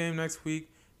Braves game next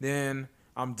week. Then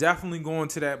I'm definitely going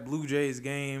to that Blue Jays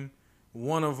game.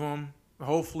 One of them.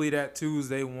 Hopefully that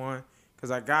Tuesday one. Because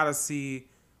I got to see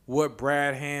what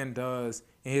Brad Hand does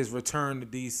in his return to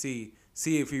D.C.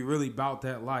 See if he really about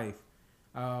that life.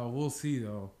 We'll see,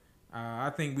 though.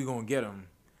 I think we're going to get him.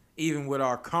 Even with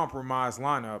our compromised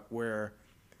lineup where,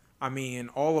 I mean,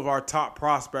 all of our top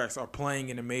prospects are playing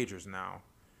in the majors now.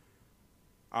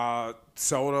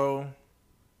 Soto,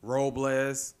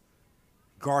 Robles,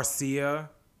 Garcia,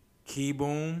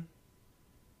 Keyboom.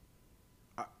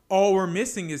 All we're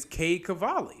missing is Cade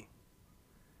Cavalli.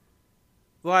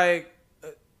 Like,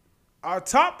 our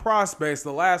top prospects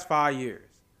the last 5 years,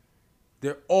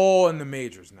 they're all in the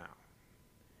majors now.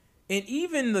 And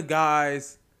even the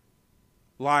guys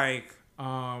like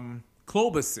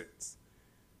Klobosits,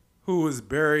 who was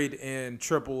buried in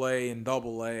AAA and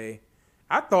AA,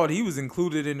 I thought he was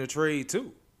included in the trade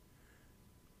too.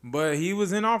 But he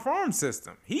was in our farm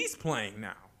system. He's playing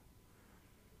now.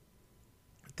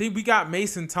 I think we got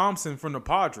Mason Thompson from the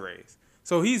Padres.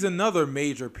 So he's another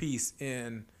major piece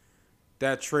in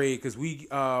that trade because we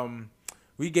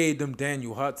gave them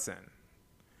Daniel Hudson.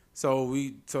 So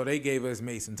they gave us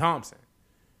Mason Thompson.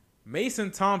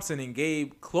 Mason Thompson and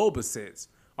Gabe Klobosits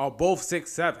are both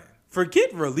 6'7".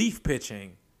 Forget relief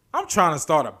pitching. I'm trying to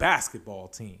start a basketball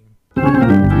team.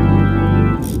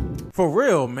 For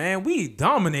real, man, we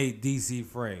dominate DC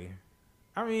Frey.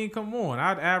 I mean, come on.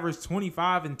 I'd average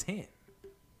 25 and 10.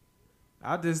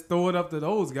 I just throw it up to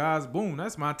those guys. Boom,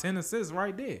 that's my 10 assists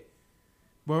right there.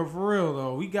 But for real,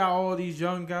 though, we got all these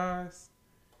young guys,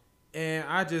 and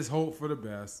I just hope for the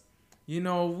best. I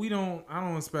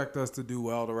don't expect us to do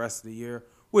well the rest of the year,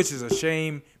 which is a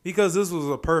shame because this was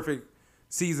a perfect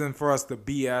season for us to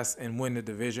BS and win the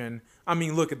division. I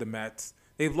mean, look at the Mets.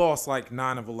 They've lost like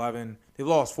 9 of 11. They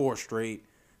lost 4 straight.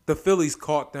 The Phillies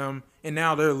caught them, and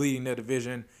now they're leading the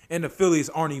division, and the Phillies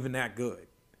aren't even that good.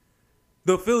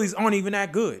 But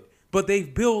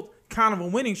they've built kind of a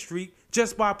winning streak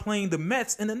just by playing the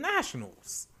Mets and the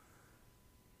Nationals.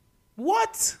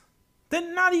 What?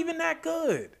 They're not even that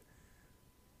good.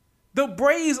 The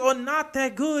Braves are not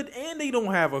that good, and they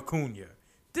don't have Acuna.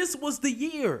 This was the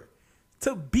year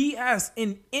to BS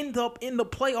and end up in the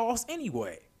playoffs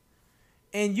anyway.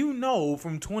 And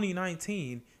from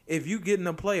 2019, if you get in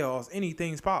the playoffs,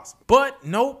 anything's possible. But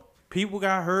nope, people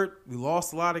got hurt. We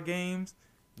lost a lot of games.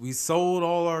 We sold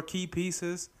all our key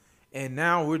pieces. And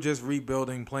now we're just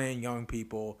rebuilding, playing young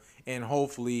people. And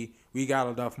hopefully we got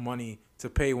enough money to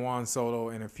pay Juan Soto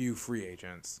and a few free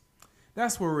agents.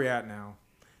 That's where we're at now.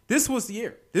 This was the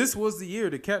year. This was the year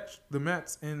to catch the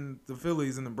Mets and the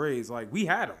Phillies and the Braves. Like, we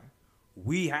had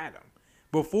them.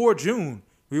 Before June,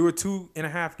 we were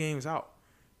 2.5 games out.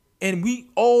 And we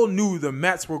all knew the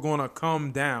Mets were going to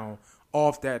come down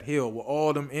off that hill with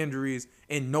all them injuries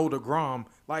and no DeGrom.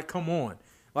 Like, come on.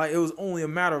 Like, it was only a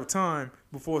matter of time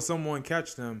before someone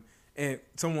catched them and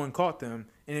someone caught them,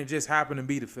 and it just happened to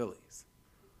be the Phillies.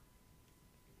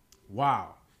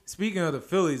 Wow. Speaking of the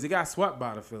Phillies, they got swept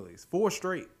by the Phillies. 4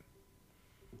 straight.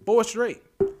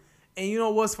 And you know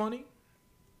what's funny?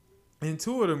 In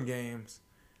 2 of them games,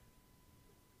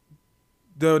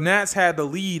 the Nats had the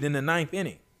lead in the 9th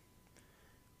inning.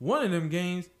 One of them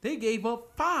games, they gave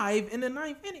up 5 in the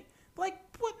 9th inning. Like,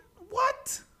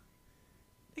 what?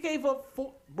 They gave up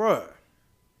 4. Bruh.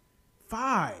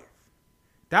 5.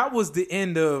 That was the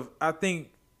end of, I think,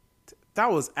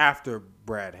 that was after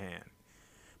Brad Hand.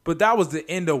 But that was the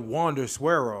end of Wander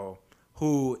Suero,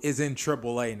 who is in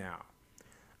AAA now.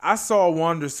 I saw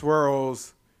one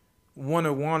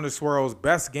of Wander Suero's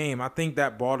best game. I think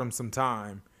that bought him some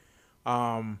time.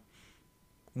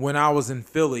 When I was in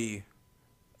Philly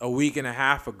a week and a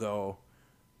half ago,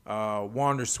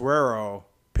 Wander Suero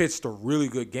pitched a really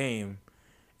good game,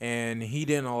 and he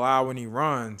didn't allow any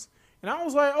runs. And I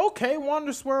was like, okay,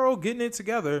 Wander Suero getting it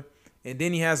together. And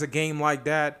then he has a game like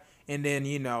that, and then,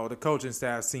 the coaching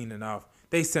staff seen enough.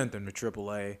 They sent him to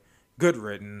AAA. Good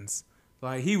riddance.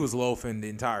 Like, he was loafing the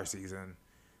entire season.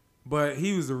 But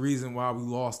he was the reason why we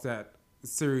lost that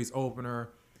series opener.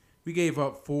 We gave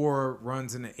up 4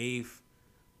 runs in the 8th.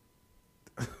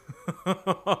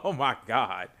 Oh, my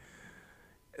God.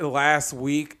 Last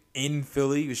week in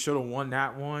Philly, we should have won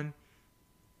that one.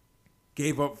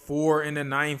 Gave up 4 in the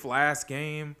 9th last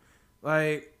game.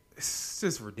 Like, it's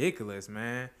just ridiculous,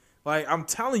 man. Like, I'm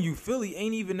telling you, Philly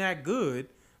ain't even that good,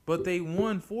 but they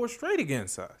won 4 straight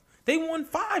against us. They won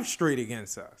 5 straight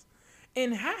against us.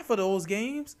 In half of those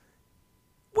games,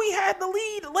 we had the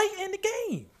lead late in the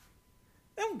game.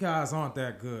 Them guys aren't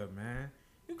that good, man.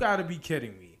 You got to be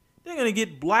kidding me. They're going to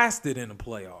get blasted in the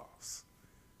playoffs.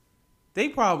 They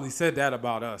probably said that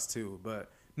about us, too.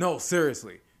 But, no,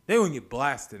 seriously. They're going to get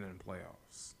blasted in the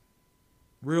playoffs.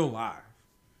 Real life.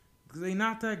 Because they're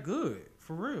not that good.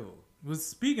 For real. But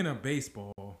speaking of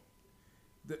baseball,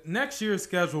 the next year's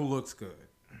schedule looks good.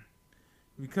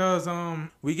 Because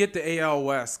we get the AL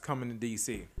West coming to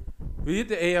D.C.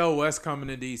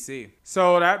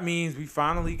 So that means we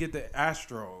finally get the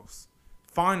Astros.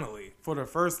 Finally. For the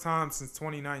first time since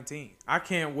 2019. I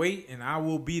can't wait, and I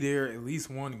will be there at least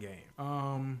one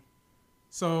game.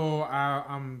 So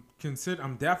I'm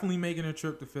definitely making a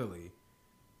trip to Philly.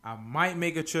 I might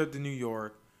make a trip to New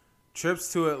York.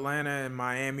 Trips to Atlanta and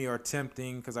Miami are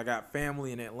tempting because I got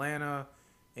family in Atlanta.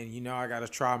 And, I got to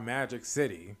try Magic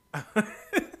City.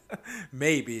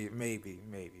 Maybe.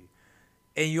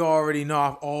 And you already know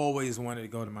I've always wanted to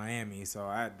go to Miami,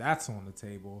 so that's on the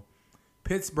table.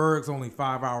 Pittsburgh's only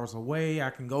 5 hours away. I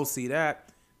can go see that.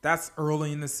 That's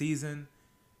early in the season.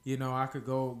 I could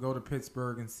go to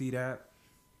Pittsburgh and see that.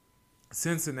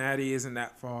 Cincinnati isn't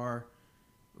that far.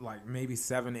 Like maybe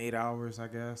 7-8 hours, I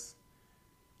guess.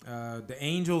 The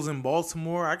Angels in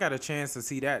Baltimore, I got a chance to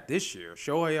see that this year.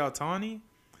 Shohei Ohtani.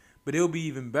 But it'll be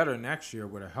even better next year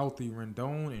with a healthy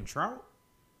Rendon and Trout.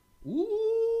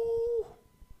 Ooh.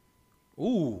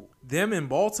 Them in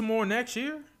Baltimore next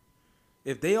year,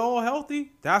 if they all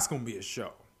healthy, that's going to be a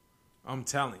show. I'm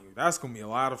telling you, that's going to be a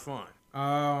lot of fun.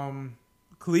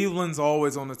 Cleveland's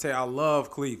always on the table. I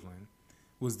love Cleveland.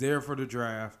 Was there for the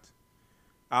draft.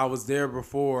 I was there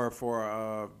before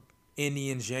for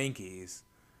Indians Yankees.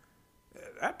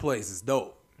 That place is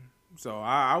dope. So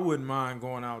I wouldn't mind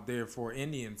going out there for an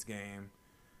Indians game.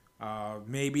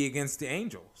 Maybe against the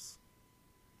Angels.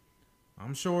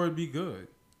 I'm sure it'd be good.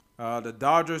 The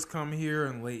Dodgers come here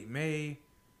in late May.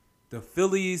 The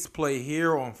Phillies play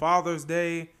here on Father's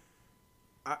Day.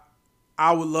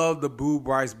 I would love to boo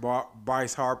Bryce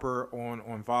Harper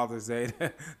on Father's Day.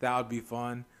 That would be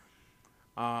fun.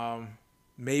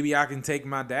 Maybe I can take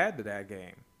my dad to that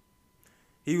game.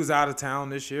 He was out of town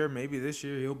this year. Maybe this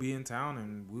year he'll be in town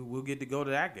and we'll get to go to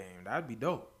that game. That'd be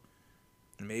dope.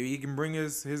 Maybe he can bring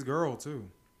his girl too.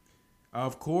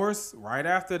 Of course, right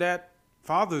after that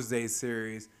Father's Day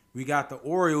series, we got the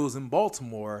Orioles in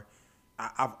Baltimore.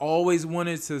 I've always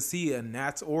wanted to see a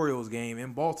Nats-Orioles game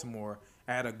in Baltimore.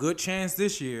 I had a good chance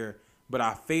this year, but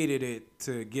I faded it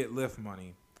to get lift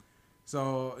money.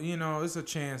 So, it's a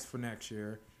chance for next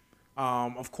year.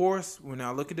 Of course, when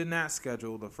I look at the Nats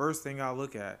schedule, the first thing I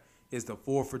look at is the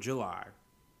 4th of July.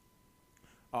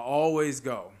 I always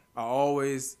go. I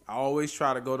always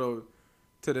try to go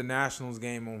to the Nationals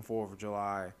game on 4th of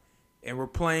July. And we're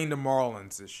playing the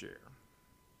Marlins this year.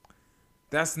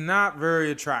 That's not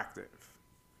very attractive.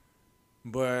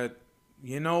 But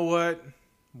you know what?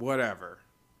 Whatever.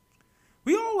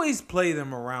 We always play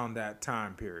them around that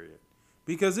time period.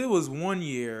 Because it was one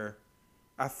year,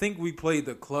 I think we played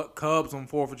the Cubs on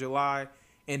 4th of July,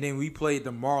 and then we played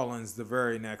the Marlins the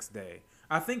very next day.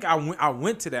 I think I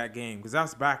went to that game because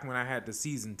that's back when I had the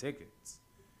season tickets.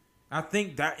 I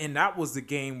think that was the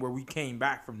game where we came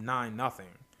back from 9-0.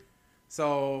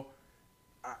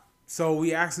 So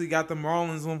we actually got the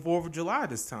Marlins on 4th of July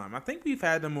this time. I think we've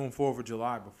had them on 4th of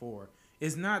July before.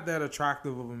 It's not that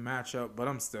attractive of a matchup, but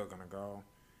I'm still going to go.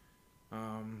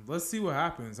 Let's see what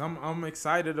happens. I'm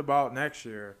excited about next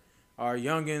year. Our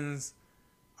youngins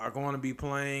are going to be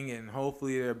playing, and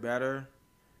hopefully they're better.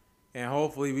 And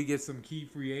hopefully we get some key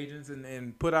free agents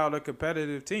and put out a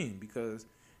competitive team because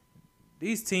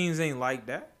these teams ain't like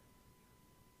that.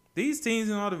 These teams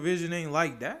in our division ain't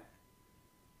like that.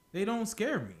 They don't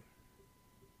scare me.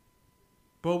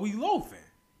 But we loafing.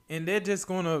 And they're just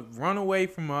going to run away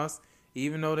from us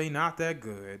even though they not that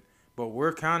good. But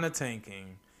we're kind of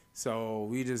tanking. So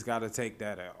we just got to take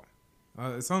that out.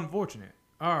 It's unfortunate.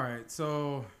 All right,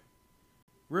 so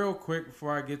real quick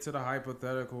before I get to the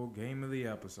hypothetical game of the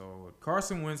episode.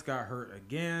 Carson Wentz got hurt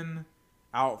again,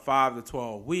 out 5 to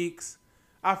 12 weeks.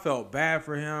 I felt bad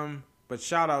for him, but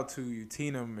shout out to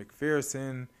Utina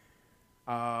McPherson,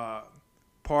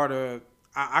 part of,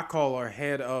 I call her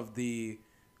head of the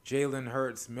Jalen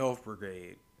Hurts MILF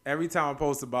Brigade. Every time I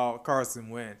post about Carson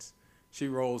Wentz, she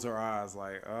rolls her eyes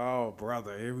like, oh,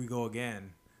 brother, here we go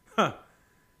again.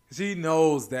 She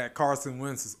knows that Carson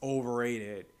Wentz is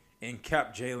overrated and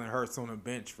kept Jalen Hurts on the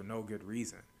bench for no good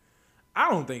reason. I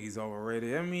don't think he's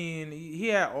overrated. I mean, he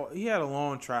had a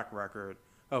long track record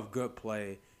of good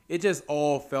play. It just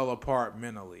all fell apart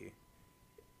mentally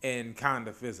and kind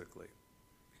of physically.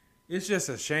 It's just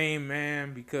a shame,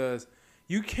 man, because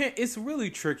you can't. It's really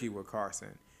tricky with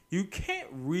Carson. You can't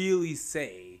really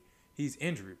say he's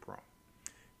injury prone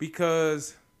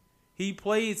because he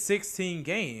played 16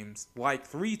 games like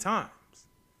 3 times.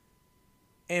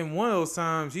 And one of those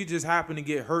times, he just happened to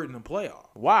get hurt in the playoff.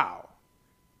 Wow.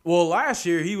 Well, last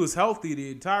year, he was healthy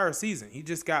the entire season. He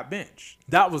just got benched.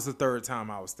 That was the third time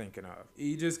I was thinking of.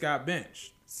 He just got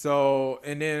benched. So,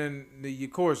 and then,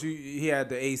 of course, he had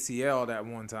the ACL that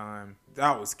one time.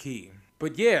 That was key.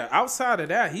 But yeah, outside of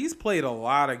that, he's played a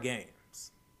lot of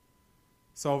games.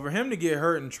 So for him to get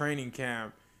hurt in training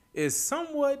camp is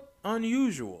somewhat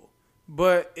unusual.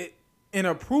 But in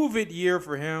a prove-it year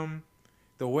for him,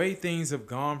 the way things have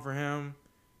gone for him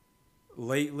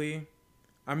lately,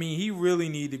 I mean, he really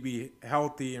need to be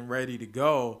healthy and ready to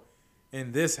go.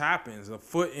 And this happens. A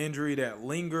foot injury that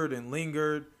lingered and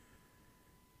lingered,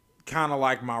 kind of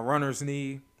like my runner's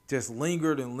knee, just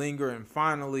lingered and lingered. And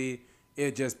finally,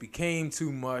 it just became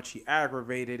too much. He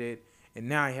aggravated it. And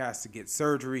now he has to get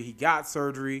surgery. He got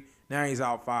surgery. Now he's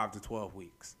out 5 to 12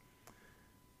 weeks.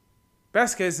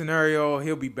 Best case scenario,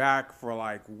 he'll be back for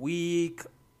like week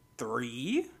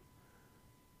 3.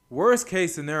 Worst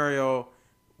case scenario,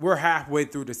 we're halfway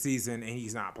through the season and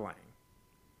he's not playing.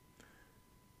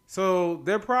 So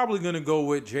they're probably going to go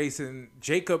with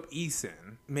Jacob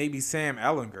Eason, maybe Sam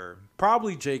Ehlinger,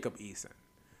 probably Jacob Eason.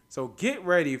 So get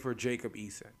ready for Jacob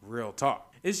Eason. Real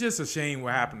talk. It's just a shame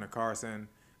what happened to Carson.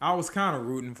 I was kind of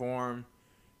rooting for him,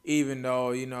 even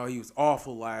though, he was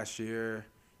awful last year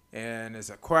and is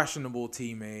a questionable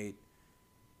teammate.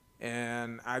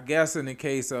 And I guess in the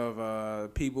case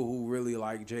of people who really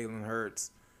like Jalen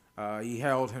Hurts, he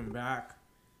held him back.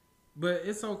 But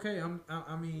it's okay.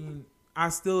 I mean, I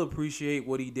still appreciate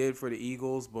what he did for the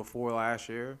Eagles before last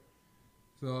year.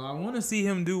 So I want to see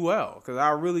him do well because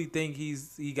I really think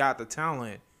he got the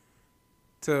talent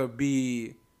to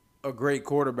be a great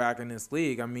quarterback in this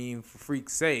league. I mean, for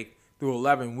freak's sake, through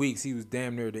 11 weeks, he was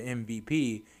damn near the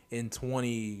MVP in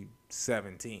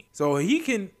 2017. So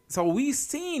we've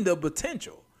seen the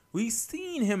potential. We've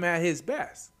seen him at his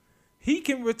best. He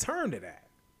can return to that.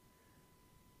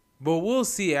 But we'll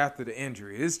see after the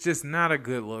injury. It's just not a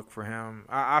good look for him.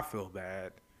 I feel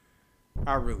bad.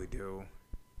 I really do.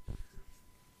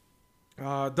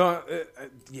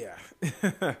 Yeah.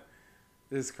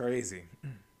 It's crazy.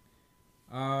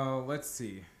 Let's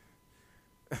see.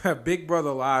 Big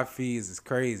Brother live feeds is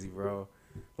crazy, bro.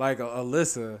 Like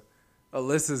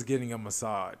Alyssa's getting a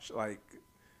massage. Like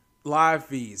live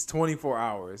feeds, 24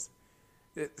 hours.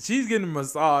 She's getting a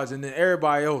massage and then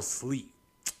everybody else sleep.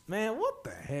 Man, what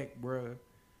the heck, bro?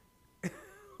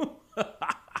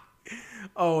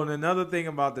 Oh, and another thing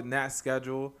about the Nats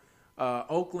schedule,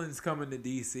 Oakland's coming to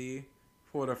D.C.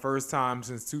 for the first time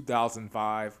since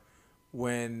 2005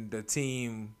 when the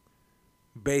team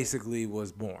basically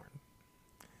was born.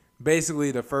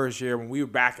 Basically the first year when we were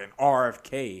back in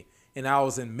RFK and I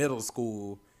was in middle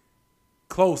school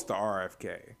close to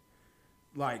RFK.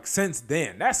 Like, since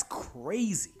then. That's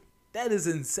crazy. That is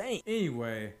insane.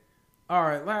 Anyway, all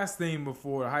right, last thing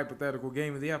before the hypothetical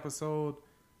game of the episode.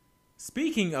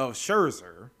 Speaking of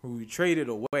Scherzer, who we traded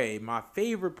away, my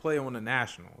favorite player on the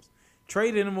Nationals,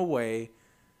 traded him away.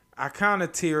 I kind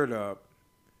of teared up.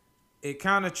 It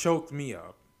kind of choked me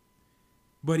up.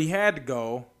 But he had to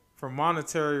go for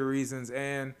monetary reasons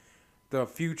and the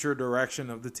future direction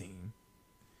of the team.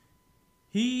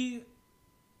 He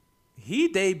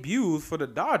debuted for the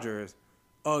Dodgers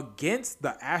against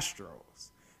the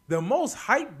Astros. The most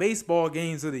hyped baseball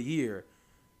games of the year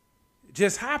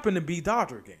just happen to be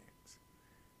Dodger games.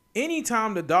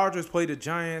 Anytime the Dodgers play the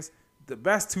Giants, the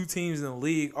best two teams in the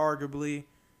league, arguably,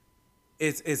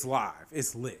 it's live.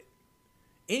 It's lit.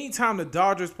 Anytime the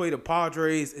Dodgers play the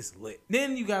Padres, it's lit.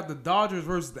 Then you got the Dodgers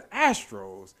versus the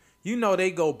Astros. You know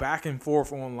they go back and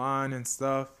forth online and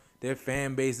stuff. Their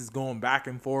fan base is going back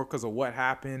and forth because of what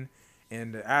happened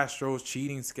and the Astros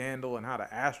cheating scandal and how the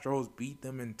Astros beat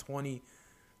them in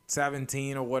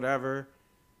 2017 or whatever.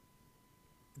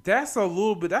 That's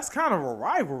kind of a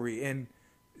rivalry. And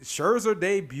Scherzer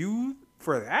debuted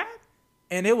for that,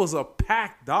 and it was a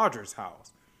packed Dodgers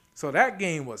house. So that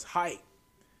game was hype.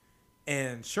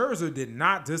 And Scherzer did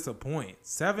not disappoint.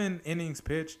 7 innings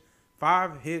pitched,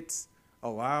 5 hits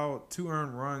allowed, 2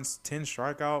 earned runs, 10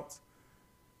 strikeouts.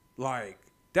 Like,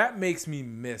 that makes me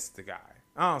miss the guy.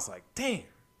 I was like, damn,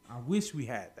 I wish we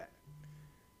had that.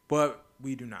 But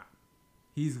we do not.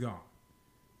 He's gone.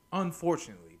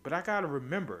 Unfortunately. But I got to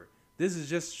remember, this is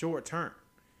just short term.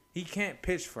 He can't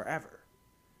pitch forever.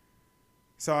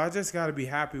 So I just got to be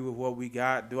happy with what we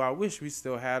got. Do I wish we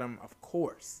still had him? Of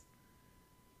course.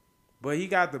 But he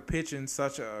got to pitch in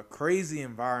such a crazy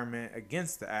environment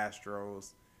against the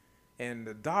Astros. And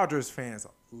the Dodgers fans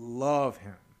love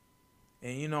him.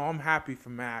 And, you know, I'm happy for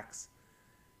Max.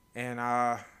 And,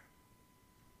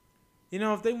 you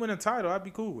know, if they win a title, I'd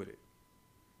be cool with it.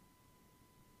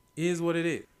 It is what it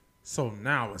is. So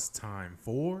now it's time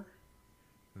for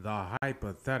the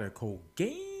hypothetical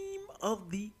game of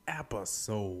the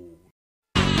episode.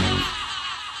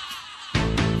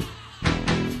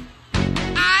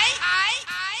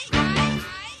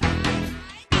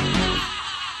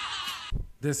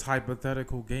 This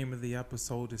hypothetical game of the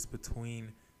episode is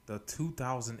between the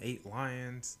 2008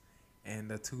 Lions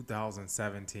and the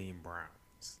 2017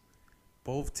 Browns.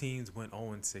 Both teams went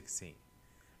 0-16.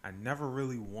 I never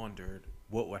really wondered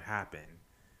what would happen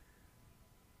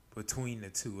between the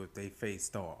two if they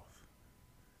faced off.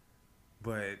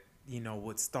 But, you know,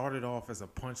 what started off as a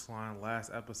punchline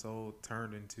last episode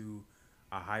turned into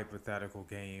a hypothetical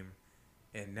game.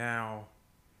 And now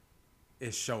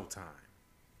it's showtime.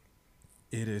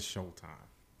 It is showtime.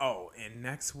 Oh, and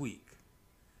next week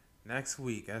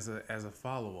as a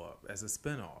follow-up, as a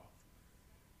spinoff,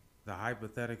 the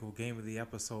hypothetical game of the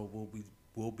episode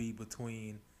will be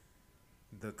between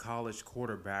the college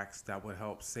quarterbacks that would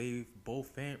help save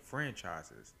both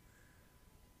franchises.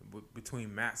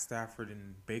 Between Matt Stafford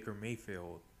and Baker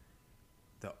Mayfield,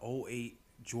 the 2008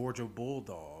 Georgia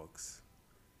Bulldogs,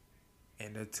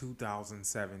 and the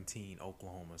 2017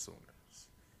 Oklahoma Sooners.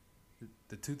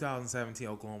 The 2017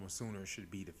 Oklahoma Sooners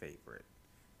should be the favorite.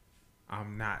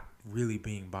 I'm not really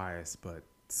being biased, but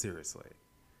seriously.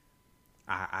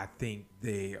 I think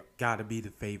they got to be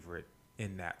the favorite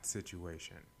in that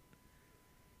situation.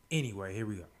 Anyway, here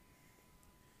we go.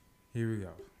 Here we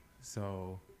go.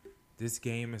 So this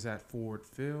game is at Ford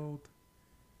Field.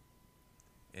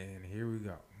 And here we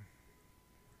go.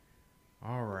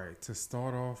 All right. To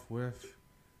start off with,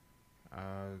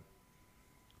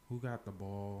 who got the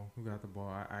ball?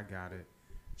 I got it.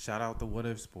 Shout out to What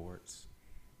If Sports.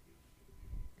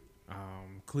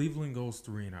 Cleveland goes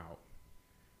 3 and out.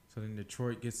 So then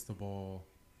Detroit gets the ball.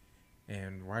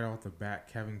 And right off the bat,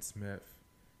 Kevin Smith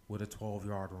with a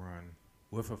 12-yard run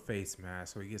with a face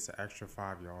mask. So he gets an extra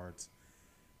 5 yards.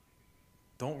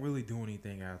 Don't really do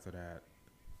anything after that.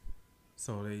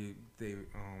 So they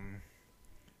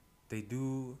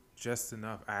do just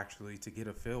enough actually to get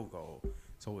a field goal.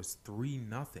 So it's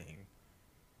 3-0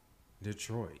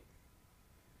 Detroit.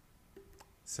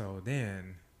 So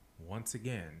then, once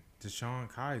again,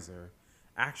 DeShone Kizer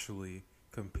actually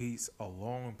competes a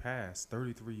long pass,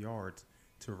 33 yards,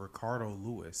 to Ricardo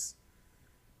Lewis.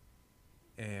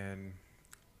 And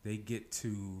they get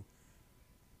to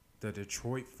the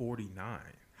Detroit 49.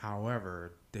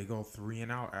 However, they go 3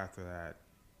 and out after that,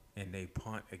 and they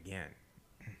punt again.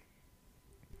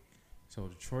 So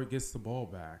Detroit gets the ball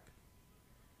back.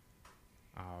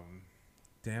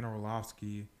 Dan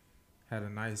Orlovsky had a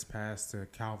nice pass to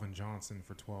Calvin Johnson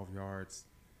for 12 yards,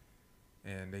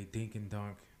 and they dink and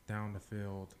dunk down the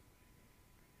field.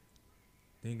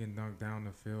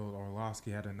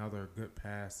 Orlovsky had another good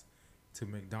pass to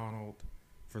McDonald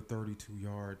for 32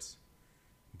 yards,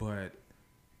 but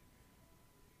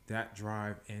that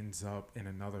drive ends up in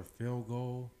another field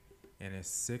goal, and it's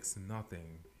 6-0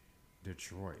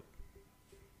 Detroit.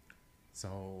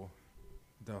 So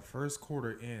the first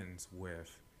quarter ends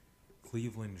with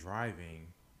Cleveland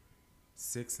driving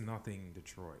 6-0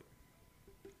 Detroit.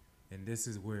 And this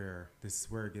is where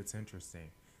it gets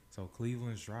interesting. So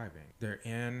Cleveland's driving. They're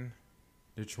in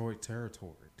Detroit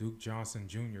territory. Duke Johnson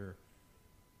Jr.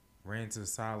 ran to the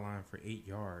sideline for 8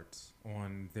 yards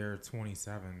on their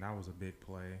 27. That was a big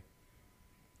play.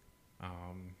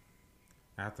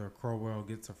 After Crowell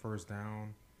gets a first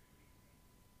down,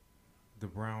 the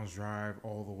Browns drive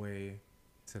all the way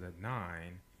to the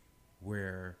 9,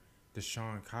 where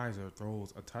DeShone Kizer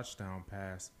throws a touchdown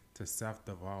pass to Seth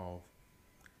DeValve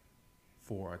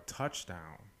for a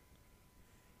touchdown.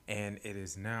 And it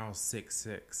is now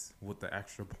 6-6 with the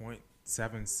extra point.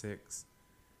 7-6,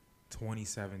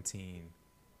 2017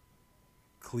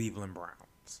 Cleveland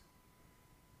Browns.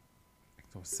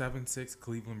 So 7-6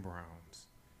 Cleveland Browns.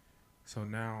 So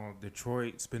now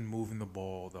Detroit's been moving the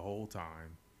ball the whole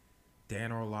time.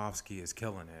 Dan Orlovsky is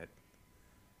killing it.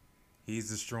 He's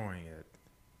destroying it.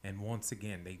 And once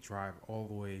again, they drive all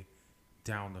the way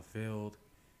down the field.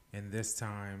 And this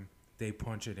time, they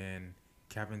punch it in.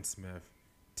 Kevin Smith,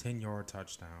 10-yard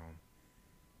touchdown.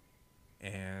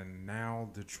 And now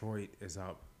Detroit is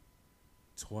up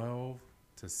 12-7,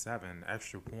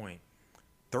 extra point,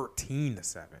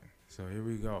 13-7. So here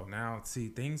we go. Now, see,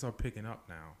 things are picking up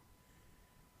now.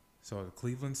 So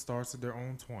Cleveland starts at their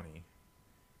own 20.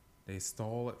 They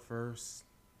stall at first,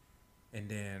 and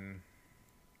then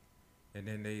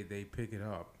they pick it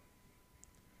up.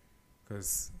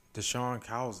 Because DeShone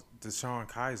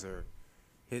Kizer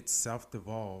hits Seth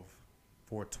DeValve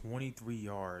for a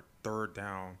 23-yard third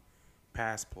down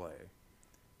pass play.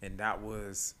 And that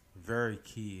was very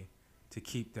key to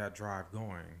keep that drive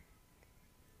going.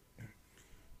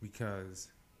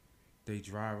 Because they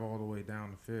drive all the way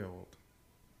down the field.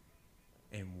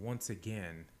 And once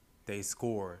again, they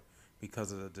score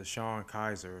because of the DeShone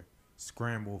Kizer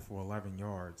scramble for 11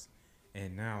 yards.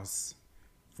 And now it's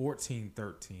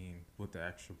 14-13 with the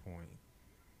extra point.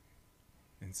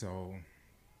 And so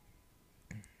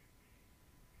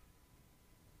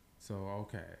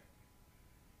okay.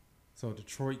 So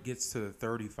Detroit gets to the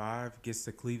 35, gets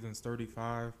to Cleveland's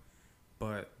 35,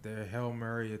 but their Hail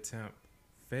Mary attempt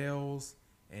fails,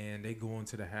 and they go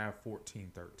into the half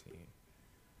 14-13.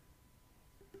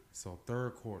 So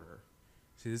third quarter.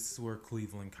 See, this is where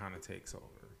Cleveland kind of takes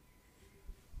over.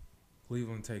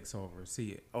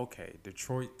 See, okay,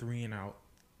 Detroit 3 and out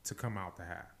to come out the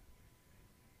half.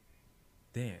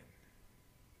 Then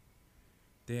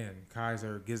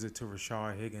Kizer gives it to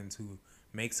Rashad Higgins, who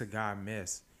makes a guy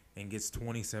miss and gets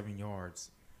 27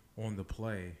 yards on the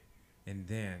play. And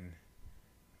then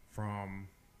from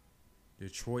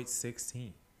Detroit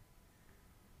 16,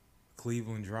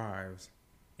 Cleveland drives,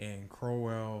 and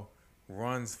Crowell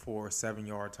runs for a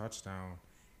 7-yard touchdown,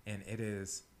 and it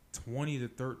is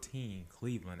 20-13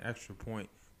 Cleveland, extra point,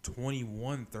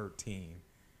 21-13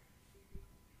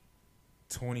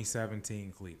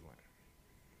 2017 Cleveland.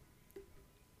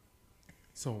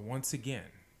 So once again,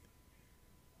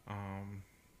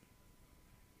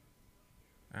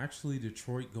 actually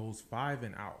Detroit goes 5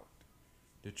 and out.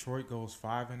 Detroit goes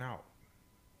 5 and out.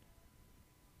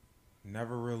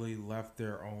 Never really left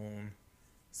their own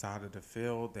side of the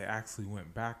field. They actually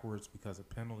went backwards because of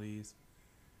penalties.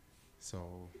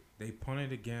 So they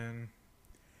punted again,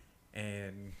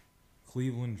 and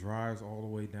Cleveland drives all the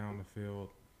way down the field.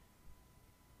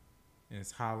 And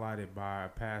it's highlighted by a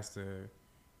pass to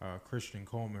Christian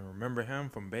Coleman. Remember him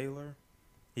from Baylor?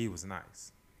 He was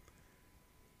nice.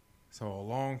 So a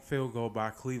long field goal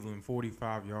by Cleveland,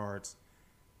 45 yards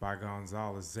by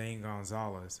Zane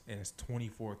Gonzalez, and it's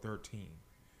 24-13.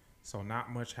 So not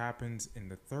much happens in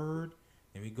the third.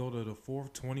 And we go to the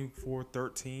fourth,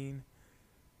 24-13,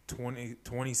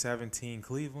 2017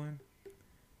 Cleveland.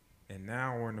 And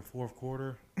now we're in the fourth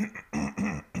quarter.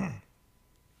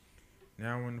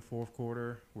 Now we're in the fourth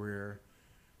quarter where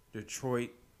Detroit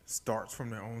starts from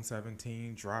their own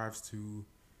 17, drives to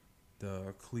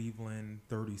the Cleveland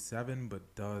 37,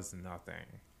 but does nothing.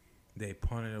 They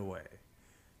punt it away.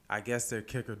 I guess their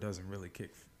kicker doesn't really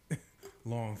kick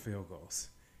long field goals.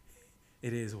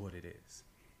 It is what it is.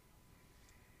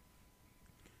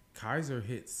 Kaiser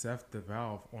hit Seth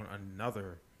DeValve on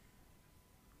another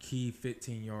key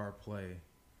 15-yard play,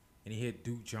 and he hit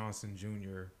Duke Johnson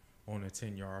Jr. on a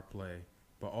 10-yard play,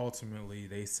 but ultimately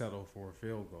they settled for a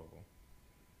field goal.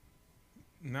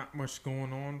 Not much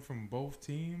going on from both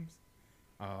teams.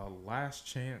 Last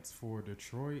chance for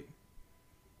Detroit.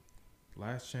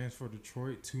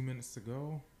 2 minutes to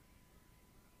go.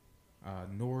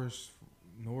 Norris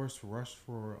rushed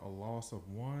for a loss of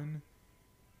 1.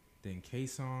 Then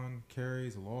Kason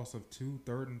carries a loss of 2,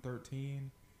 3rd and 13.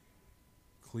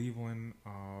 Cleveland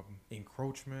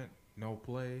encroachment, no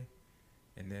play.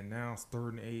 And then now it's 3rd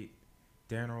and 8.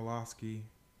 Dan Orlovsky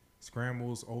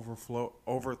scrambles,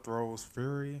 overthrows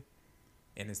Fury.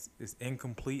 And it's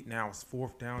incomplete. Now it's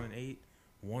 4th down and 8.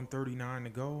 1:39 to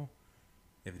go.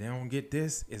 If they don't get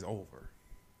this, it's over.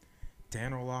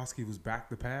 Dan Orlovsky was back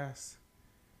to pass.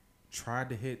 Tried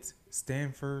to hit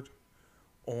Stanford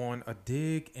on a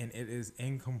dig, and it is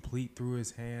incomplete through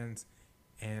his hands.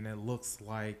 And it looks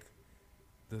like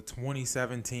the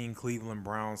 2017 Cleveland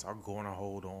Browns are going to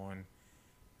hold on.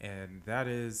 And that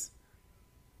is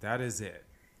it.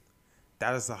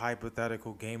 That is the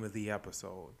hypothetical game of the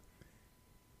episode.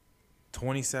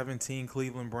 2017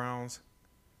 Cleveland Browns,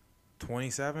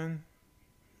 27.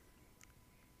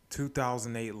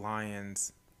 2008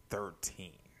 Lions,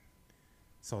 13.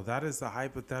 So that is the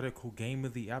hypothetical game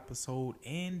of the episode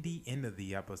and the end of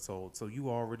the episode. So you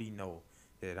already know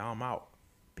that I'm out.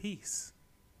 Peace.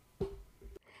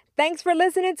 Thanks for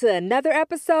listening to another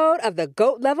episode of the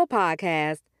GOAT Level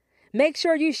Podcast. Make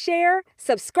sure you share,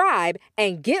 subscribe,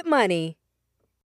 and get money.